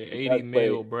hurt. 80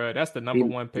 mil, bro. That's the number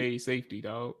one paid safety,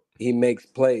 dog. He makes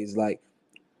plays. Like,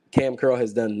 Cam Curl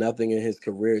has done nothing in his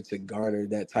career to garner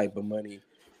that type of money.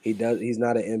 He's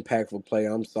not an impactful player.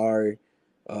 I'm sorry.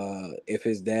 If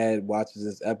his dad watches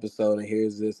this episode and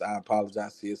hears this, I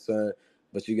apologize to your son,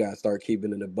 but you gotta start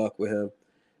keeping it a buck with him,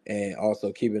 and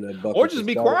also keeping it a buck. Or just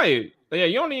be quiet. Yeah,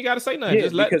 you don't even gotta say nothing.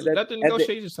 Just let the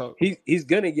negotiations talk. He's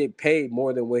gonna get paid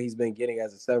more than what he's been getting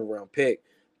as a 7th-round pick,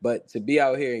 but to be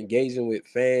out here engaging with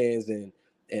fans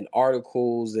and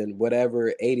articles and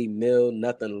whatever, 80 mil,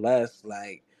 nothing less,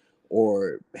 like,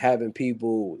 or having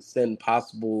people send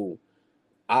possible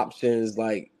options,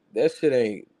 like, that shit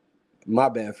ain't, my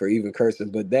bad for even cursing,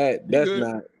 but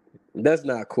that's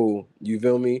not cool. You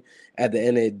feel me? At the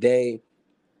end of the day,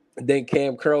 then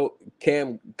Cam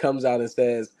comes out and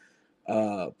says,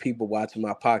 people watching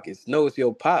my pockets. No, it's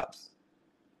your pops.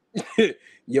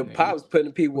 Your pops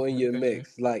putting people in your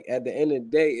mix. Like, at the end of the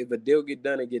day, if a deal get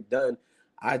done,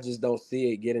 I just don't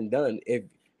see it getting done. If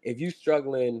you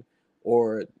struggling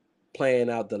or playing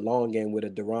out the long game with a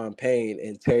Daron Payne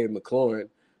and Terry McLaurin,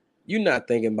 you're not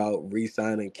thinking about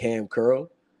re-signing Cam Curl,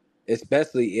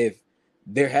 especially if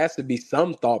there has to be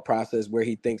some thought process where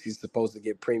he thinks he's supposed to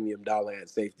get premium dollar at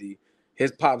safety.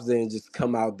 His pops didn't just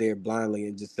come out there blindly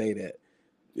and just say that.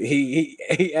 He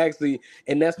actually,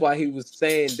 and that's why he was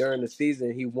saying during the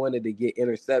season he wanted to get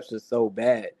interceptions so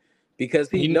bad, because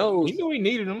he knows he knew he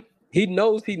needed them. He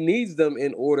knows he needs them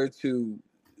in order to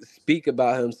speak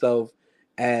about himself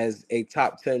as a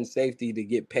top 10 safety to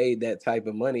get paid that type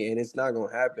of money, and it's not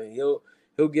gonna happen. He'll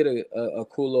get a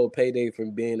cool little payday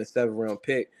from being a 7th-round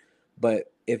pick,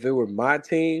 but if it were my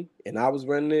team and I was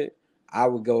running it, I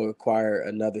would go acquire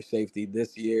another safety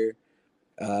this year.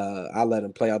 I'll let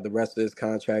him play out the rest of his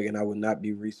contract, and I would not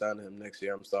be re-signing him next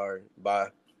year. I'm sorry. Bye.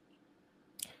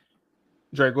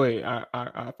 Drake, go ahead.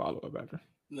 I follow up after.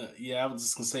 No, yeah, I was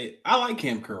just gonna say I like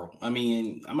Cam Curl. I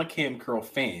mean, I'm a Cam Curl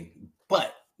fan,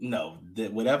 but no,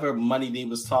 that whatever money they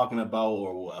was talking about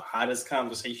or how this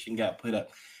conversation got put up,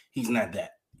 he's not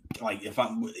that. Like if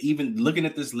I'm even looking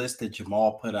at this list that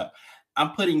Jamal put up,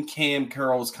 I'm putting Cam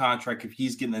Curl's contract, if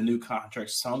he's getting a new contract,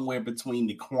 somewhere between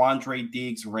the Quandre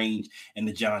Diggs range and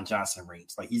the John Johnson range.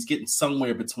 Like he's getting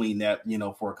somewhere between that,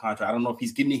 for a contract. I don't know if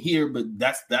he's getting it here, but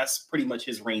that's pretty much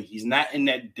his range. He's not in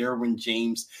that Derwin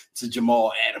James to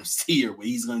Jamal Adams tier where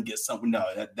he's going to get something. No,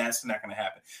 that's not going to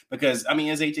happen because, I mean,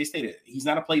 as AJ stated, he's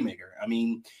not a playmaker. I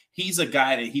mean, he's a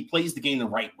guy that he plays the game the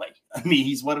right way. I mean,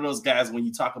 he's one of those guys when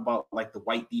you talk about like the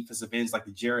white defensive ends, like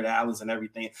the Jared Allens and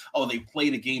everything. Oh, they play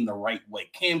the game the right way.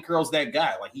 Cam Curl's that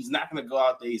guy. Like he's not going to go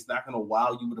out there. He's not going to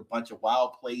wow you with a bunch of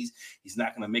wild plays. He's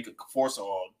not going to make a force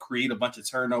or create a bunch of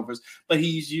turnovers, but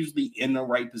he's usually in the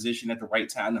right position at the right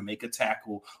time to make a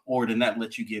tackle or to not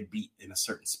let you get beat in a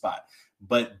certain spot.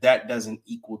 But that doesn't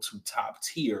equal to top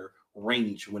tier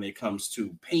range when it comes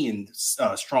to paying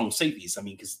strong safeties. I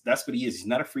mean, because that's what he is. He's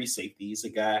not a free safety. He's a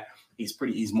guy.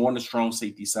 He's more on the strong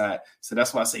safety side. So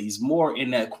that's why I say he's more in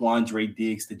that Quandre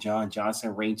Diggs to John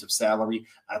Johnson range of salary.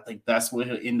 I think that's what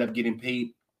he'll end up getting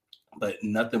paid, but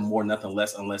nothing more, nothing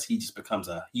less, unless he just becomes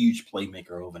a huge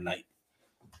playmaker overnight.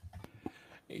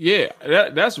 Yeah,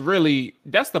 that's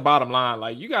the bottom line.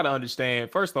 Like you got to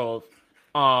understand. First off,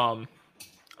 I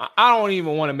don't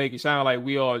even want to make it sound like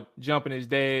we all jumping his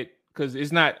dad because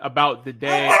it's not about the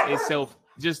dad itself,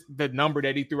 just the number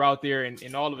that he threw out there,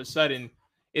 and all of a sudden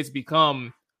it's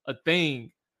become a thing.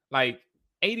 Like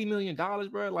 $80 million,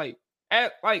 bro. Like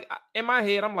in my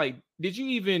head, I'm like, do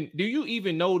you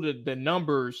even know the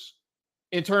numbers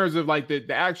in terms of like the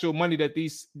actual money that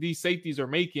these safeties are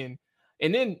making?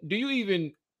 And then do you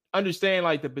even understand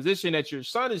like the position that your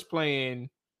son is playing?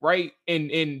 Right.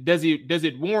 And does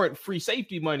it warrant free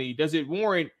safety money? Does it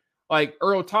warrant like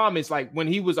Earl Thomas, like when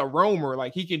he was a roamer,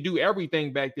 like he can do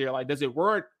everything back there? Like, does it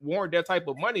warrant that type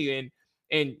of money?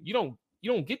 And you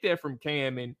don't get that from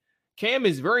Cam. And Cam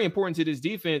is very important to this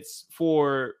defense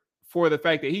for the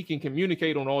fact that he can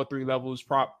communicate on all three levels.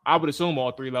 I would assume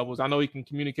all three levels. I know he can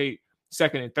communicate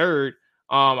second and third.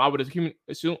 I would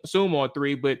assume on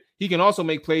three, but he can also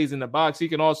make plays in the box. He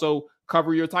can also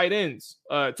cover your tight ends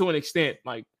to an extent.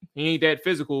 Like he ain't that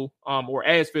physical, or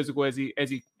as physical as he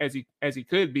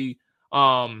could be.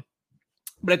 But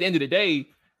at the end of the day,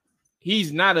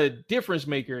 he's not a difference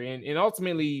maker. And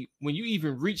ultimately, when you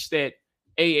even reach that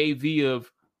AAV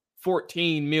of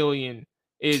 14 million,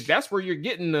 that's where you're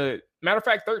getting the matter of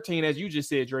fact 13, as you just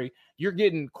said, Dre. You're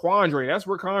getting Quandre. That's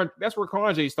where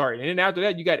Quandre started. And then after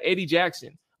that, you got Eddie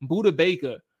Jackson, Buda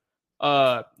Baker,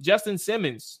 Justin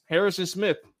Simmons, Harrison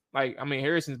Smith. Like, I mean,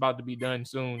 Harrison's about to be done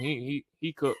soon.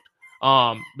 He cooked.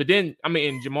 But then, I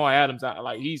mean, and Jamal Adams, I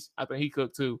think he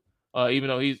cooked too. Even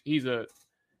though he's an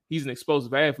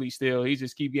explosive athlete still, he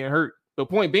just keep getting hurt. The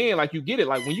point being, like, you get it.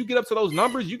 Like when you get up to those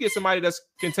numbers, you get somebody that's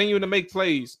continuing to make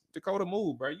plays. Dakota,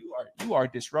 move, bro. You are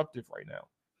disruptive right now.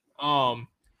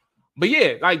 But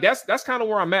yeah, like that's kind of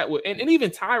where I'm at with, and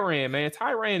even Tyrann, man.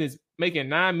 Tyrann is making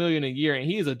 $9 million a year, and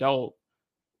he is a dog.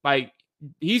 Like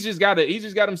he's just got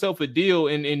himself a deal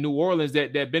in New Orleans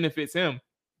that benefits him.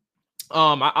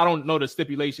 I don't know the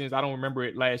stipulations. I don't remember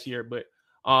it last year, but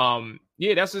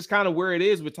yeah, that's just kind of where it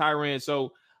is with Tyrann.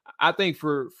 So I think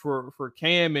for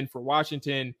Cam and for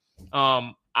Washington,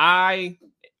 I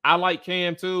like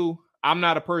Cam too. I'm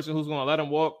not a person who's going to let him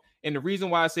walk. And the reason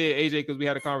why I said AJ, because we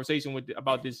had a conversation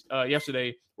about this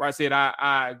yesterday, where I said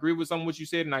I agree with some of what you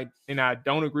said, and I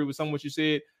don't agree with some of what you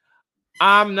said.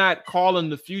 I'm not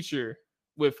calling the future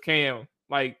with Cam.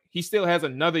 Like he still has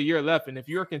another year left, and if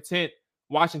you're content,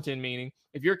 Washington meaning,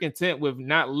 if you're content with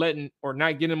not letting or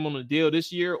not getting him on the deal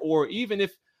this year, or even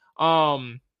if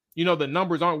the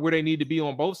numbers aren't where they need to be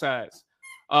on both sides,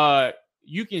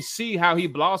 you can see how he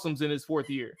blossoms in his fourth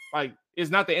year. Like it's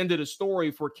not the end of the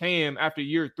story for Cam after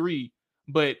year 3,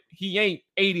 but he ain't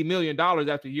 $80 million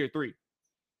after year 3.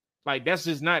 Like that's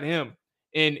just not him.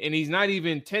 And he's not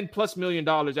even $10+ million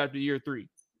after year 3.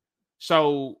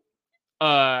 So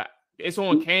it's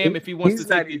on Cam if he wants to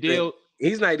take the deal.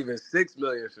 He's not even $6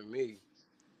 million for me.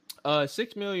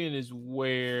 $6 million is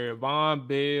where Von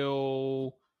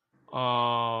Bell.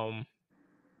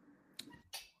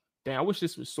 Damn, I wish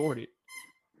this was sorted.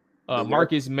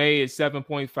 Marcus May is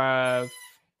 7.5.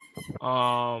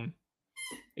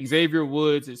 Xavier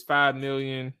Woods is $5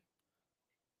 million.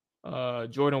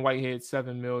 Jordan Whitehead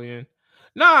 $7 million.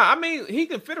 Nah, I mean he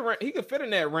could fit in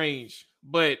that range,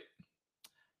 but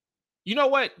You know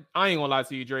what? I ain't gonna lie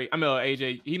to you, Drake. I mean,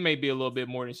 AJ. He may be a little bit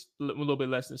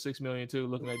less than 6 million too.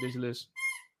 Looking at this list,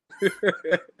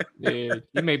 yeah,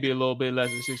 he may be a little bit less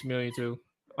than 6 million too.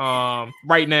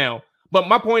 Right now. But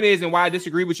my point is, and why I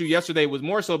disagree with you yesterday was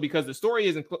more so because the story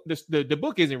isn't the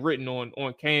book isn't written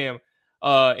on Cam.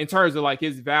 In terms of like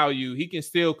his value, he can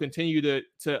still continue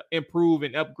to improve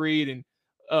and upgrade and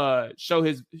show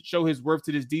his worth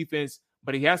to this defense.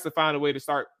 But he has to find a way to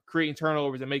start creating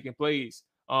turnovers and making plays.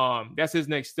 That's his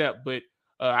next step. But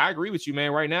I agree with you,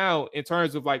 man. Right now, in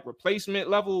terms of like replacement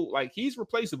level, like he's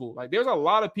replaceable. Like there's a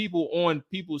lot of people on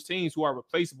people's teams who are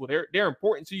replaceable. They're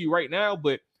important to you right now,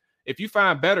 but if you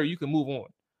find better, you can move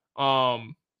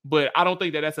on. But I don't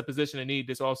think that's a position of need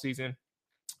this offseason.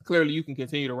 Clearly, you can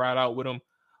continue to ride out with him.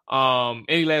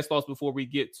 Any last thoughts before we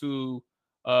get to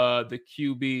the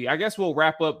QB? I guess we'll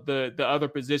wrap up the other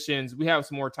positions. We have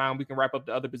some more time. We can wrap up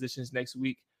the other positions next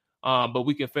week. But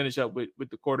we can finish up with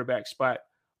the quarterback spot.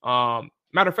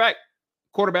 Matter of fact,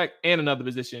 quarterback and another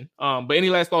position. But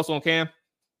any last thoughts on Cam?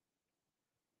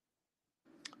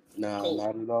 No, cool.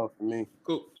 Not at all for me.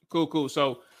 Cool.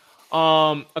 So,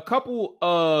 a couple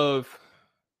of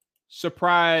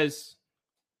surprise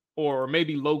or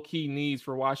maybe low-key needs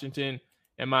for Washington,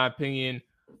 in my opinion,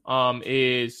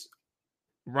 is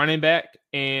running back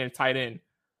and tight end.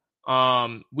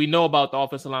 We know about the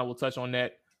offensive line. We'll touch on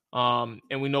that.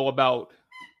 And we know about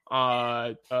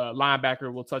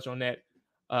linebacker. We'll touch on that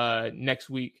next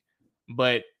week.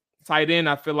 But tight end,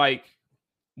 I feel like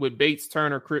with Bates,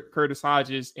 Turner, Curtis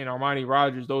Hodges, and Armani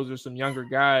Rogers, those are some younger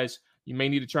guys. You may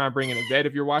need to try and bring in a vet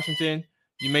if you're Washington.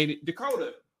 You may need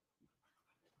Dakota.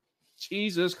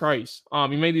 Jesus Christ. You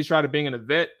may need to try to bring in a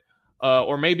vet,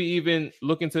 or maybe even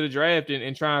look into the draft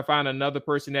and try and find another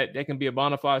person that can be a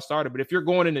bona fide starter. But if you're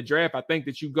going in the draft, I think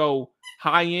that you go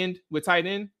high end with tight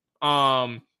end.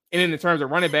 And then in terms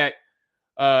of running back,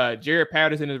 Jared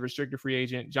Patterson is a restricted free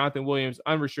agent. Jonathan Williams,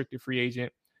 unrestricted free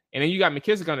agent. And then you got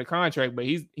McKissick under contract, but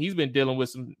he's been dealing with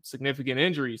some significant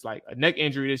injuries, like a neck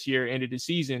injury this year, ended the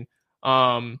season.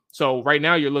 So right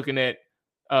now you're looking at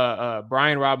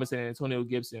Brian Robinson and Antonio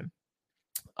Gibson.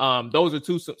 Those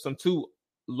are some two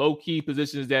low-key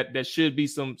positions that should be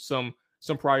some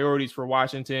priorities for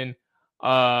Washington.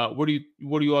 What do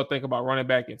you all think about running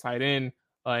back and tight end?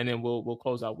 And then we'll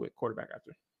close out with quarterback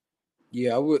after.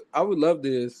 Yeah, I would love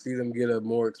to see them get a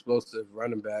more explosive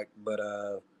running back, but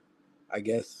I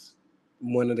guess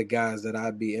one of the guys that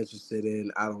I'd be interested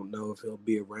in, I don't know if he'll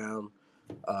be around,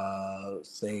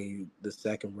 say the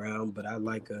second round, but I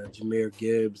like Jahmyr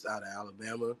Gibbs out of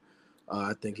Alabama.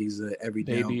 I think he's an every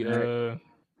down back.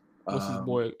 What's his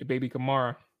boy, Baby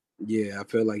Kamara? Yeah, I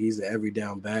feel like he's an every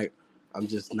down back. I'm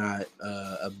just not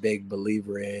a big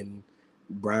believer in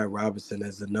Brian Robinson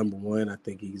as the number one. I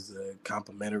think he's a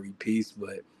complimentary piece,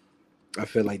 but I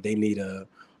feel like they need a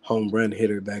home run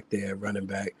hitter back there, running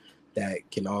back, that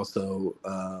can also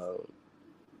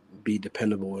be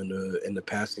dependable in the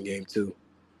passing game too.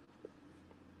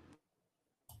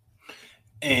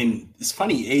 And it's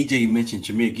funny, AJ mentioned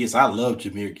Jahmyr Gibbs. I love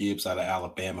Jahmyr Gibbs out of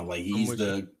Alabama. Like he's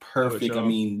the perfect,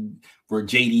 for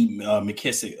JD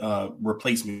McKissick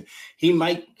replacement. He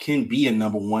can be a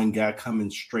number one guy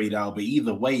coming straight out, but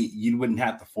either way, you wouldn't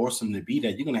have to force him to be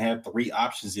that. You're going to have three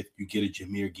options if you get a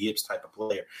Jahmyr Gibbs type of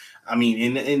player. I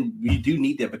mean, and we do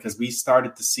need that because we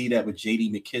started to see that with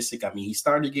JD McKissick. I mean, he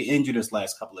started to get injured this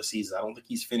last couple of seasons. I don't think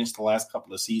he's finished the last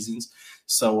couple of seasons.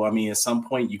 So, I mean, at some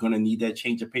point, you're going to need that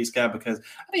change of pace guy because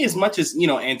I think as much as,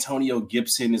 Antonio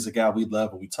Gibson is a guy we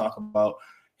love and we talk about,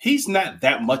 he's not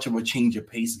that much of a change of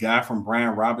pace guy from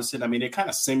Brian Robinson. I mean, they're kind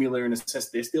of similar in a sense.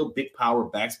 They're still big power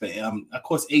backs, but of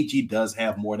course, AG does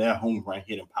have more of that home run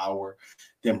hitting power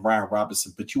than Brian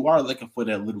Robinson. But you are looking for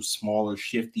that little smaller,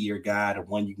 shiftier guy, the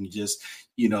one you can just,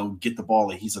 get the ball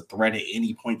and he's a threat at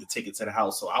any point to take it to the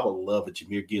house. So I would love a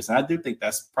Jahmyr Gibbs. And I do think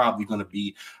that's probably going to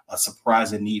be a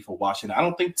surprising need for Washington. I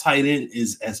don't think tight end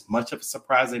is as much of a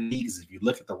surprising need because if you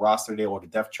look at the roster there or the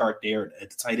depth chart there at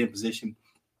the tight end position,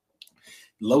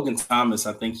 Logan Thomas,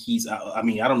 I think he's – I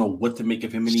mean, I don't know what to make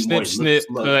of him anymore. Snip,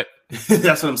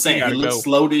 That's what I'm saying. He looks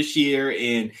slow this year,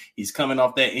 and he's coming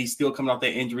off that – he's still coming off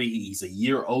that injury. He's a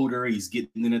year older. He's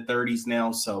getting in the 30s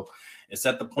now. So it's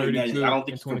at the point that I don't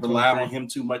think you can rely on him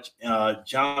too much.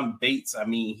 John Bates, I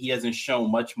mean, he hasn't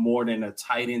shown much more than a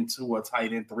tight end 2 or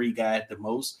tight end 3 guy at the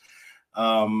most.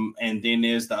 And then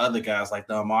there's the other guys like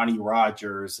the Armani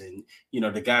Rogers and,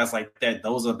 the guys like that.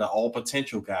 Those are the all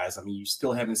potential guys. I mean, you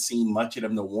still haven't seen much of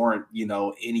them to warrant,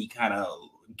 any kind of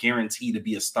guaranteed to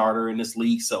be a starter in this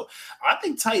league. So I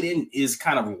think tight end is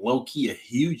kind of low-key a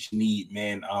huge need,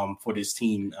 man, for this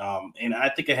team. And I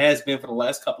think it has been for the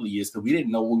last couple of years, because we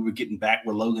didn't know we were getting back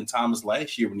with Logan Thomas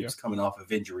last year when he was coming off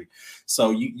of injury.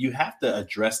 So you have to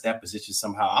address that position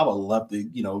somehow. I would love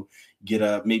to,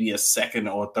 get maybe a second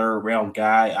or third round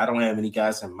guy. I don't have any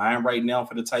guys in mind right now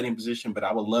for the tight end position, but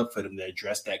I would love for them to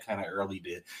address that kind of early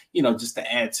to, just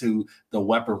to add to the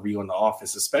weaponry on the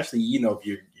offense, especially, if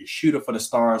you're shooting for the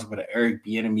stars with an Eric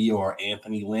Bieniemy or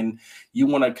Anthony Lynn. You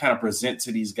want to kind of present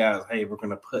to these guys, hey, we're going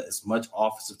to put as much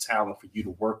offensive talent for you to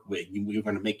work with. We're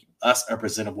going to make us a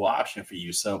presentable option for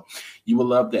you. So you would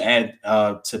love to add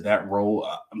to that role.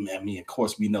 Of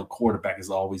course, we know quarterback is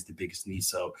always the biggest need.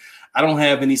 So I don't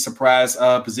have any surprise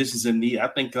positions in need. I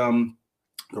think the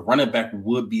running back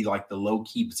would be like the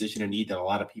low-key position in need that a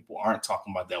lot of people aren't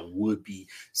talking about. That would be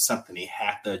something they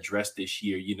have to address this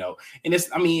year, And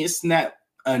it's not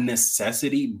a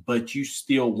necessity, but you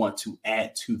still want to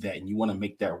add to that, and you want to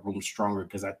make that room stronger,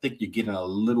 because I think you're getting a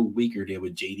little weaker there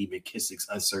with J.D. McKissick's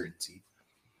uncertainty.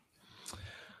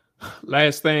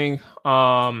 Last thing,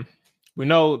 we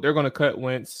know they're going to cut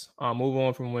Wentz. Move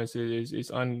on from Wentz.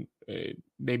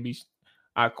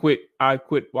 I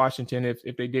quit Washington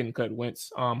if they didn't cut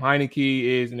Wentz. Heineke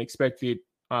is an expected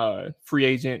free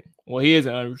agent. Well, he is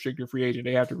an unrestricted free agent.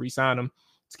 They have to re-sign him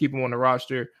to keep him on the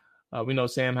roster. We know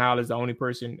Sam Howell is the only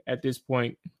person at this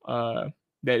point that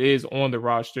is on the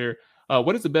roster.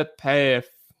 What is the best path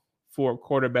for a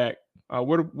quarterback?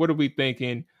 What are we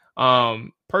thinking?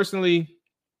 Personally,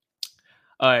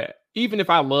 even if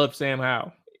I love Sam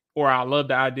Howell, or I love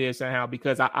the idea of Sam Howell,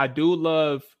 because I do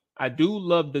love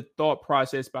the thought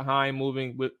process behind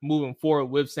moving forward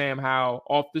with Sam Howell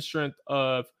off the strength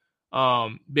of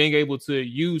being able to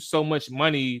use so much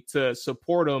money to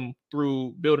support him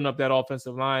through building up that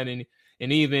offensive line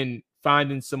and even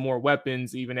finding some more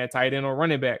weapons, even at tight end or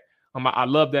running back. I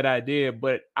love that idea,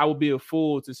 but I would be a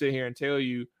fool to sit here and tell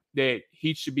you that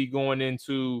he should be going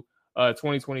into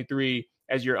 2023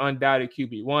 as your undoubted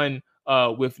QB1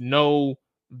 with no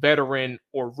veteran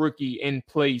or rookie in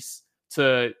place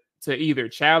to either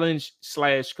challenge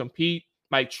 / compete,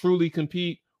 like truly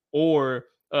compete, or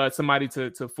somebody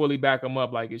to fully back them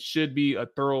up. Like, it should be a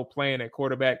thorough plan at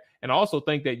quarterback. And I also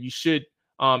think that you should,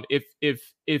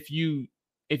 if you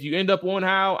end up on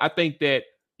Howell, I think that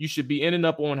you should be ending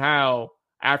up on Howell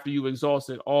after you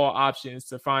exhausted all options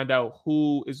to find out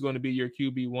who is going to be your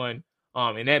QB1.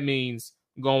 And that means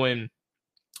going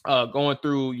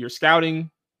through your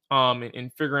scouting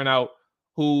and figuring out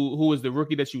who is the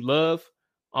rookie that you love,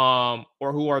 or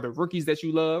who are the rookies that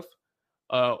you love,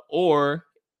 or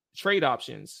trade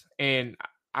options. And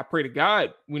I pray to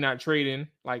God we're not trading.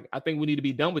 Like, I think we need to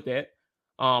be done with that.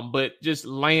 But just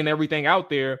laying everything out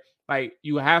there, like,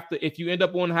 you have to, if you end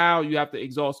up on Howell, you have to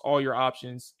exhaust all your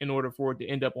options in order for it to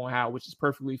end up on Howell, which is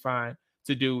perfectly fine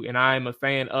to do. And I am a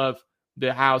fan of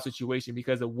the Howell situation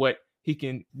because of what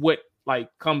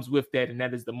comes with that, and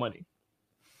that is the money.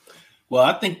 Well,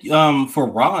 I think for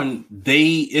Ron,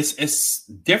 it's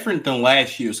different than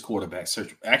last year's quarterback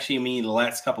search. Actually, the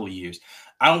last couple of years.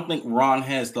 I don't think Ron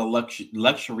has the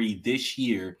luxury this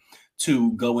year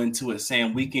to go into it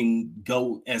saying we can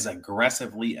go as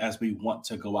aggressively as we want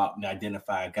to go out and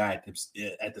identify a guy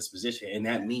at this position. And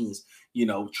that means,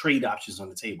 trade options on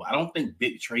the table. I don't think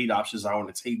big trade options are on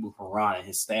the table for Ron and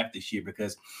his staff this year,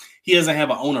 because he doesn't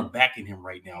have an owner backing him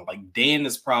right now. Like, Dan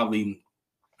is probably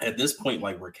at this point,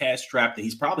 like, we're cash strapped, and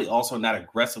he's probably also not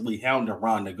aggressively hounding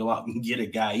Ron to go out and get a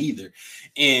guy either.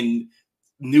 And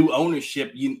new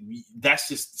ownership, that's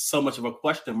just so much of a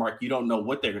question mark. You don't know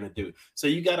what they're going to do. So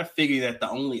you got to figure that the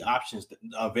only options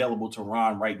available to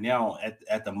Ron right now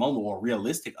at the moment, or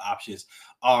realistic options,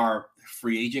 are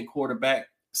free agent quarterback,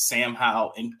 Sam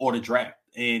Howell, or the draft.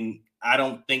 And I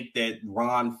don't think that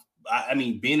Ron,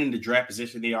 being in the draft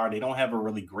position they don't have a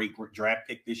really great draft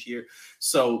pick this year.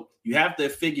 So you have to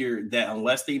figure that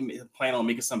unless they plan on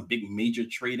making some big major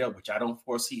trade up, which I don't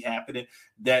foresee happening,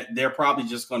 that they're probably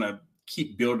just going to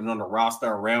keep building on the roster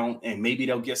around, and maybe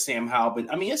they'll get Sam Howell. But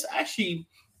it's actually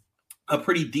a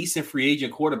pretty decent free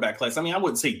agent quarterback class. I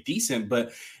wouldn't say decent,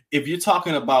 but if you're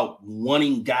talking about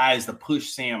wanting guys to push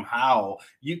Sam Howell,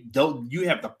 you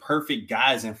have the perfect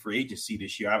guys in free agency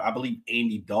this year. I believe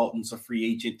Andy Dalton's a free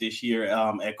agent this year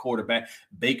at quarterback.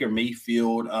 Baker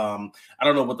Mayfield. I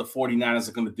don't know what the 49ers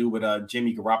are going to do with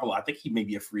Jimmy Garoppolo. I think he may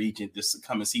be a free agent this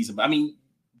coming season. But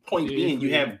point being,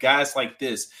 you have guys like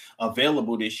this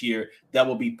available this year that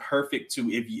will be perfect to,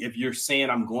 if you're saying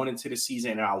I'm going into the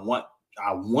season and I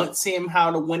want Sam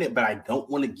Howell to win it, but I don't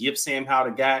want to give Sam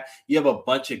Howell the guy. You have a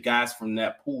bunch of guys from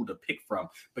that pool to pick from,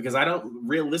 because I don't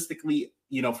realistically,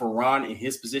 for Ron in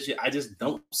his position, I just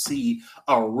don't see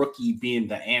a rookie being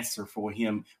the answer for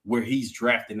him where he's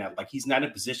drafting at. Like, he's not in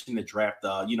a position to draft,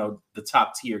 the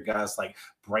top tier guys like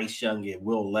Bryce Young and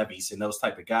Will Levis and those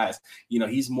type of guys.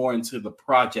 He's more into the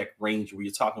project range where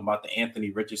you're talking about the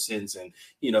Anthony Richardsons and,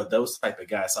 those type of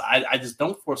guys. So I just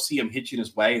don't foresee him hitching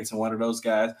his way into one of those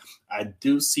guys. I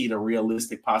do see the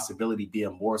realistic possibility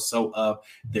being more so of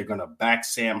they're going to back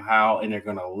Sam Howell and they're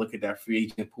going to look at that free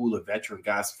agent pool of veteran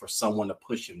guys for someone to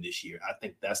push him this year. I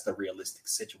think that's the realistic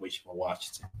situation for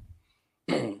Washington.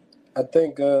 I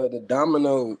think the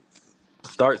domino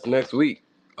starts next week.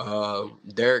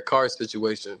 Derek Carr's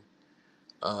situation.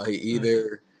 He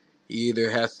either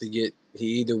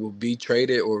will be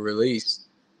traded or released.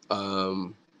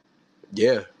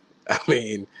 Yeah, I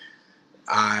mean,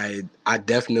 I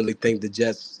definitely think the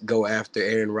Jets go after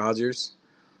Aaron Rodgers.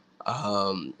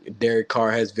 Derek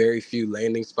Carr has very few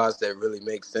landing spots that really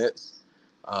make sense.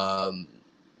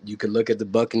 You could look at the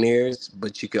Buccaneers,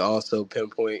 but you could also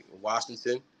pinpoint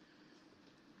Washington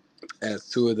as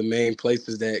two of the main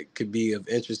places that could be of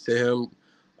interest to him.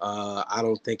 I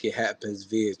don't think it happens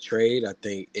via trade. I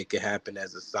think it could happen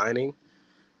as a signing.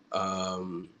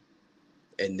 And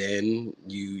then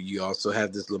you also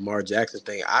have this Lamar Jackson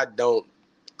thing.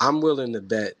 I'm willing to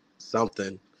bet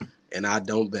something, and I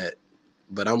don't bet,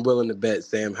 but I'm willing to bet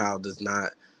Sam Howell does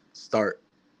not start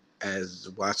as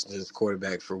Washington's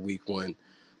quarterback for week 1.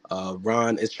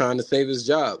 Ron is trying to save his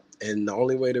job, and the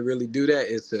only way to really do that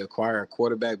is to acquire a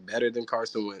quarterback better than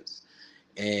Carson Wentz.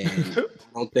 And I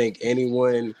don't think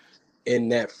anyone in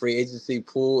that free agency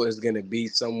pool is going to be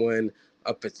someone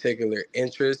of particular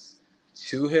interest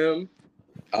to him.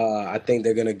 I think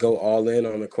they're going to go all in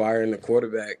on acquiring a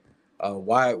quarterback.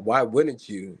 Why wouldn't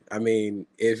you? I mean,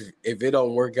 if it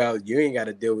don't work out, you ain't got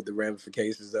to deal with the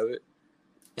ramifications of it.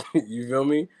 You feel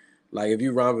me? Like, if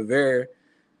you Ron Rivera,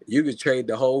 you could trade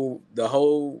the whole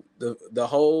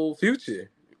future.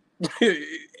 It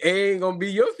ain't gonna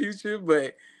be your future,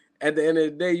 but at the end of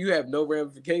the day, you have no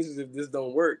ramifications if this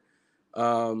don't work.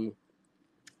 And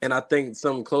I think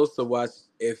something close to watch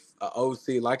if an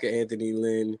OC like an Anthony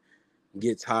Lynn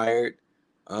gets hired.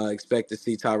 Expect to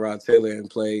see Tyrod Taylor in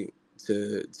play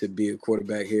to be a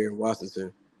quarterback here in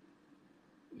Washington.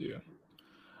 Yeah.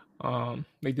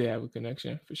 They did have a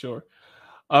connection for sure.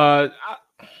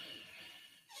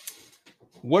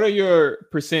 What are your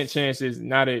percent chances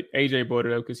now that AJ brought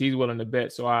it up, because he's willing to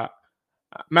bet? So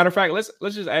matter of fact, let's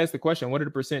just ask the question. What are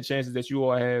the percent chances that you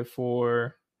all have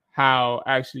for Howell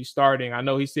actually starting? I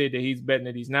know he said that he's betting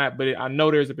that he's not, but I know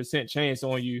there's a percent chance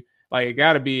on you. Like, it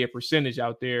got to be a percentage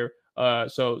out there.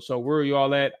 So where are you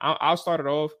all at? I'll start it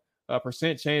off. A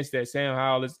percent chance that Sam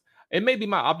Howell is. It may be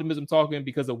my optimism talking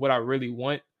because of what I really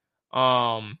want,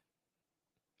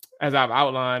 as I've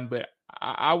outlined, but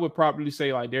I would probably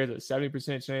say like there's a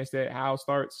 70% chance that Howell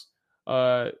starts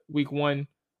week 1.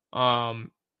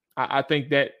 I think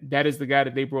that is the guy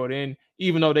that they brought in,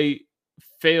 even though they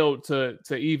failed to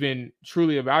even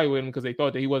truly evaluate him because they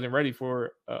thought that he wasn't ready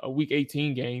for a week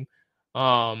 18 game.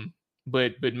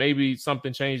 But maybe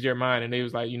something changed their mind and they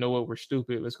was like, you know what, we're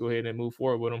stupid. Let's go ahead and move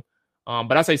forward with him.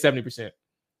 But I say 70%.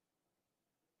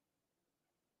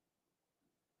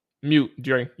 Mute,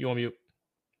 Jerry. You on mute?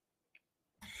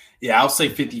 Yeah, I'll say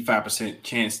 55%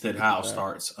 chance that Howell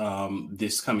starts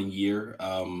this coming year.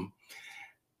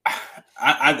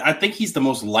 I think he's the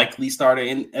most likely starter.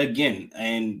 And again,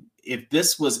 and if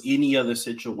this was any other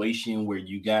situation where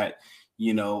you got,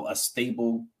 a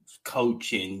stable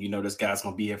coach and, this guy's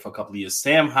going to be here for a couple of years,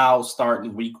 Sam Howell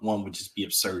starting week 1 would just be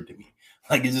absurd to me.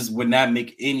 Like, it just would not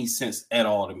make any sense at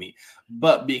all to me.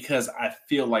 But because I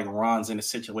feel like Ron's in a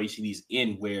situation he's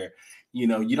in where, you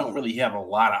don't really have a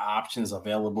lot of options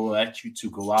available at you to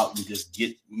go out and just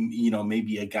get,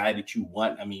 maybe a guy that you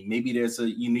want. I mean, maybe there's a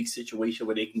unique situation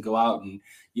where they can go out and,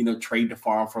 trade the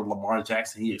farm for Lamar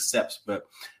Jackson. He accepts. But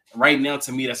right now,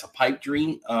 to me, that's a pipe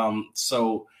dream.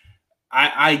 So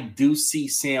I do see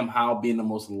Sam Howell being the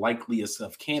most likeliest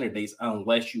of candidates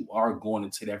unless you are going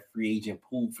into that free agent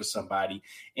pool for somebody.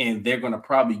 And they're going to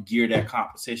probably gear that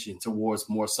competition towards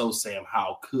more so Sam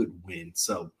Howell could win.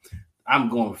 So I'm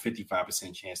going with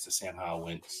 55% chance that Sam Howell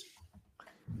wins.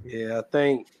 Yeah,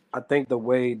 I think the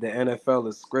way the NFL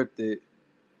is scripted,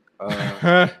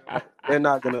 they're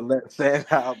not gonna let Sam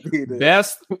Howell be the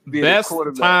best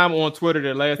time on Twitter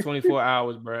the last 24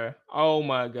 hours, bro. Oh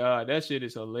my god, that shit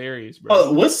is hilarious, bro.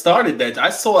 Oh, what started that?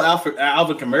 I saw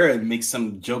Alvin Kamara make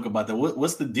some joke about that.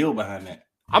 What's the deal behind that?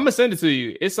 I'm gonna send it to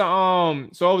you. It's so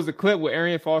it was a clip with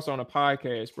Arian Foster on a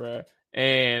podcast, bro.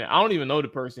 And I don't even know the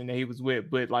person that he was with,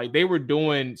 but like they were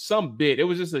doing some bit. It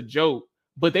was just a joke,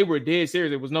 but they were dead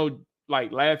serious. There was no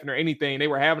like laughing or anything. They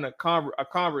were having a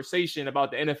conversation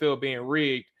about the NFL being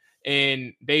rigged,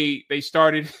 and they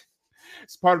started.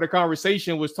 Part of the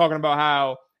conversation was talking about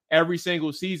how every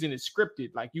single season is scripted.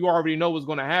 Like, you already know what's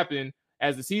going to happen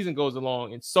as the season goes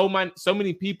along. And so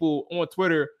many people on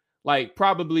Twitter, like,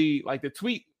 probably like the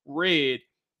tweet read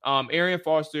Arian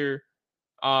Foster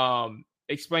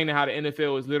explaining how the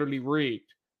NFL is literally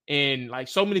rigged. And like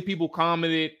so many people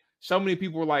commented, so many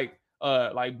people were like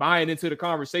buying into the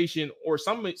conversation, or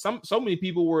so many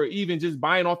people were even just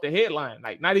buying off the headline,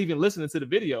 like not even listening to the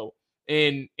video.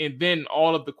 And then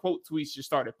all of the quote tweets just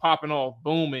started popping off,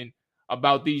 booming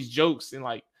about these jokes, and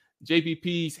like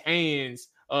JPP's hands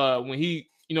when he,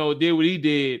 did what he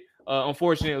did,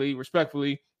 unfortunately,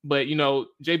 respectfully, but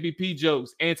JPP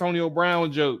jokes, Antonio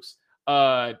Brown jokes,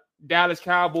 Dallas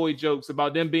Cowboy jokes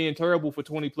about them being terrible for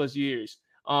 20 plus years.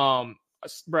 Bro,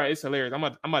 it's hilarious. I'm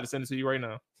about to send it to you right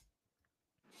now.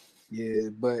 Yeah,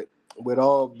 but with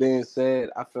all being said,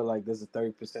 I feel like there's a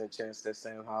 30% chance that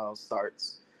Sam Howell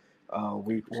starts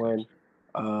week 1.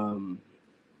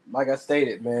 Like I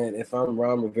stated, man, if I'm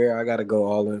Ron Rivera, I got to go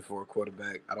all in for a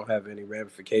quarterback. I don't have any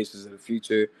ramifications in the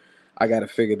future. I got to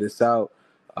figure this out.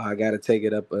 I got to take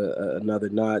it up another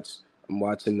notch. I'm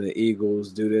watching the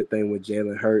Eagles do their thing with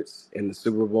Jalen Hurts in the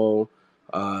Super Bowl.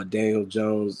 Daniel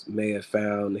Jones may have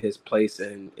found his place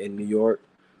in New York,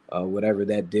 whatever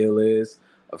that deal is.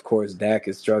 Of course, Dak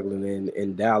is struggling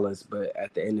in Dallas, but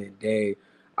at the end of the day,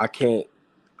 I can't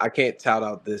tout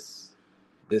out this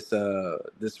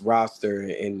roster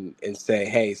and say,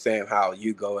 hey, Sam Howell,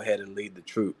 you go ahead and lead the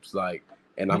troops, like,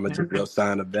 and I'm gonna just go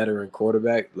sign a veteran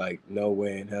quarterback. Like, no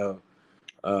way in hell.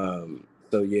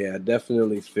 So yeah, I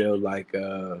definitely feel like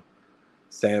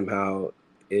Sam Howell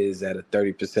is at a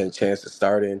 30% chance of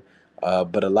starting.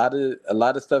 But a lot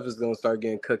of stuff is gonna start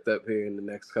getting cooked up here in the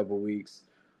next couple of weeks.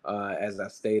 As I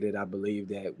stated, I believe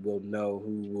that we'll know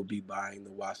who will be buying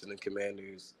the Washington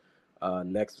Commanders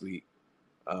next week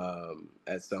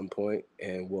at some point,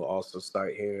 and we'll also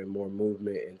start hearing more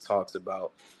movement and talks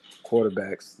about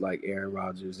quarterbacks like Aaron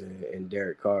Rodgers and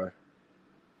Derek Carr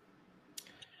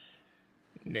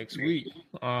next week.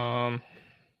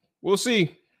 We'll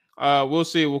see.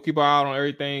 We'll keep our eye on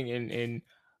everything, and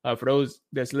for those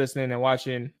that's listening and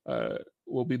watching,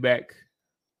 we'll be back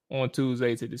on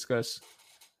Tuesday to discuss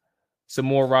some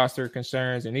more roster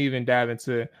concerns and even dive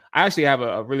into. I actually have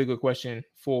a really good question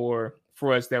for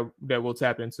us that we'll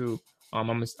tap into. I'm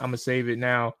gonna save it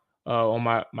now on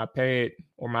my pad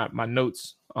or my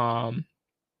notes, my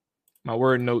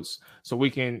word notes, so we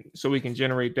can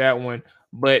generate that one.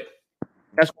 But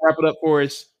that's gonna wrap it up for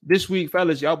us this week,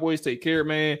 fellas. Y'all boys take care,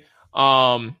 man.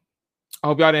 I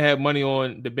hope y'all didn't have money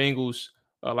on the Bengals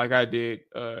like I did,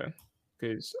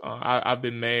 because I've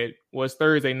been mad. Well, it's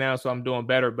Thursday now, so I'm doing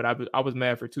better. But I was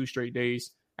mad for 2 straight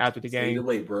days after the game. Stay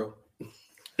late, bro.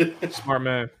 Smart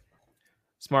man.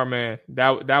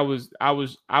 I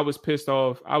was pissed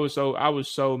off. I was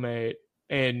so mad,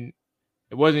 and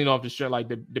it wasn't even off the strength. Like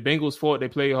the Bengals fought, they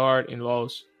played hard and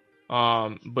lost.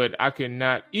 But I could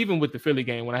not, even with the Philly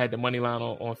game when I had the money line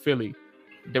on Philly,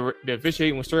 the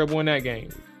officiating was terrible in that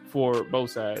game for both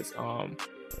sides.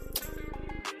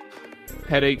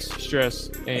 Headaches, stress,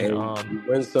 and you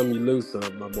win some, you lose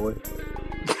some, my boy.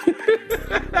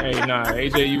 Hey, nah,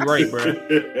 AJ, you right, bro.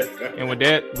 And with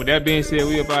that being said,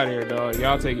 we up out here, dog.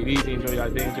 Y'all take it easy, enjoy y'all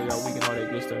day, enjoy y'all weekend, all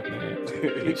that good stuff, man.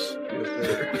 Peace. Yes,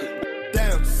 sir.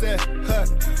 Down, set,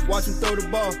 hut, watch him throw the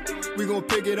ball. We gon'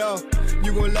 pick it off.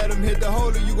 You gon' let him hit the hole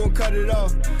or you gon' cut it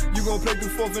off. You gon' play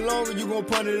through 4th and long or you gon'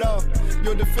 punt it off.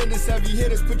 Your defenders, heavy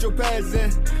hitters, put your pads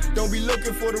in. Don't be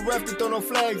looking for the ref to throw no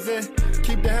flags in.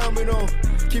 Keep the helmet on,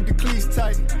 keep the cleats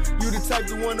tight. You the type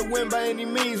to want to win by any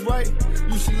means, right?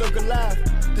 You should look alive.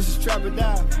 This is Trap or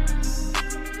Dive.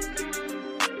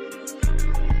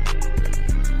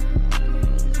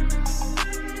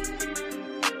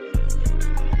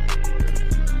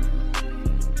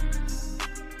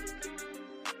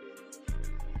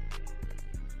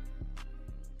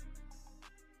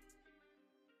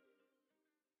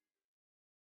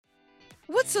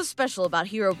 What's so special about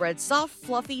Hero Bread's soft,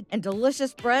 fluffy, and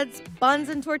delicious breads, buns,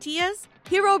 and tortillas?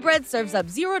 Hero Bread serves up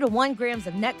 0 to 1 grams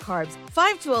of net carbs,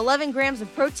 5 to 11 grams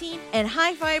of protein, and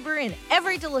high fiber in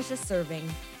every delicious serving.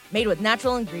 Made with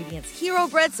natural ingredients, Hero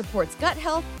Bread supports gut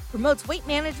health, promotes weight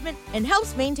management, and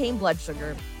helps maintain blood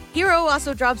sugar. Hero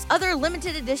also drops other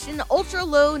limited edition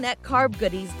ultra-low net carb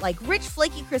goodies like rich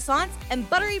flaky croissants and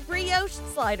buttery brioche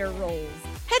slider rolls.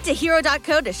 Head to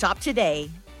hero.co to shop today.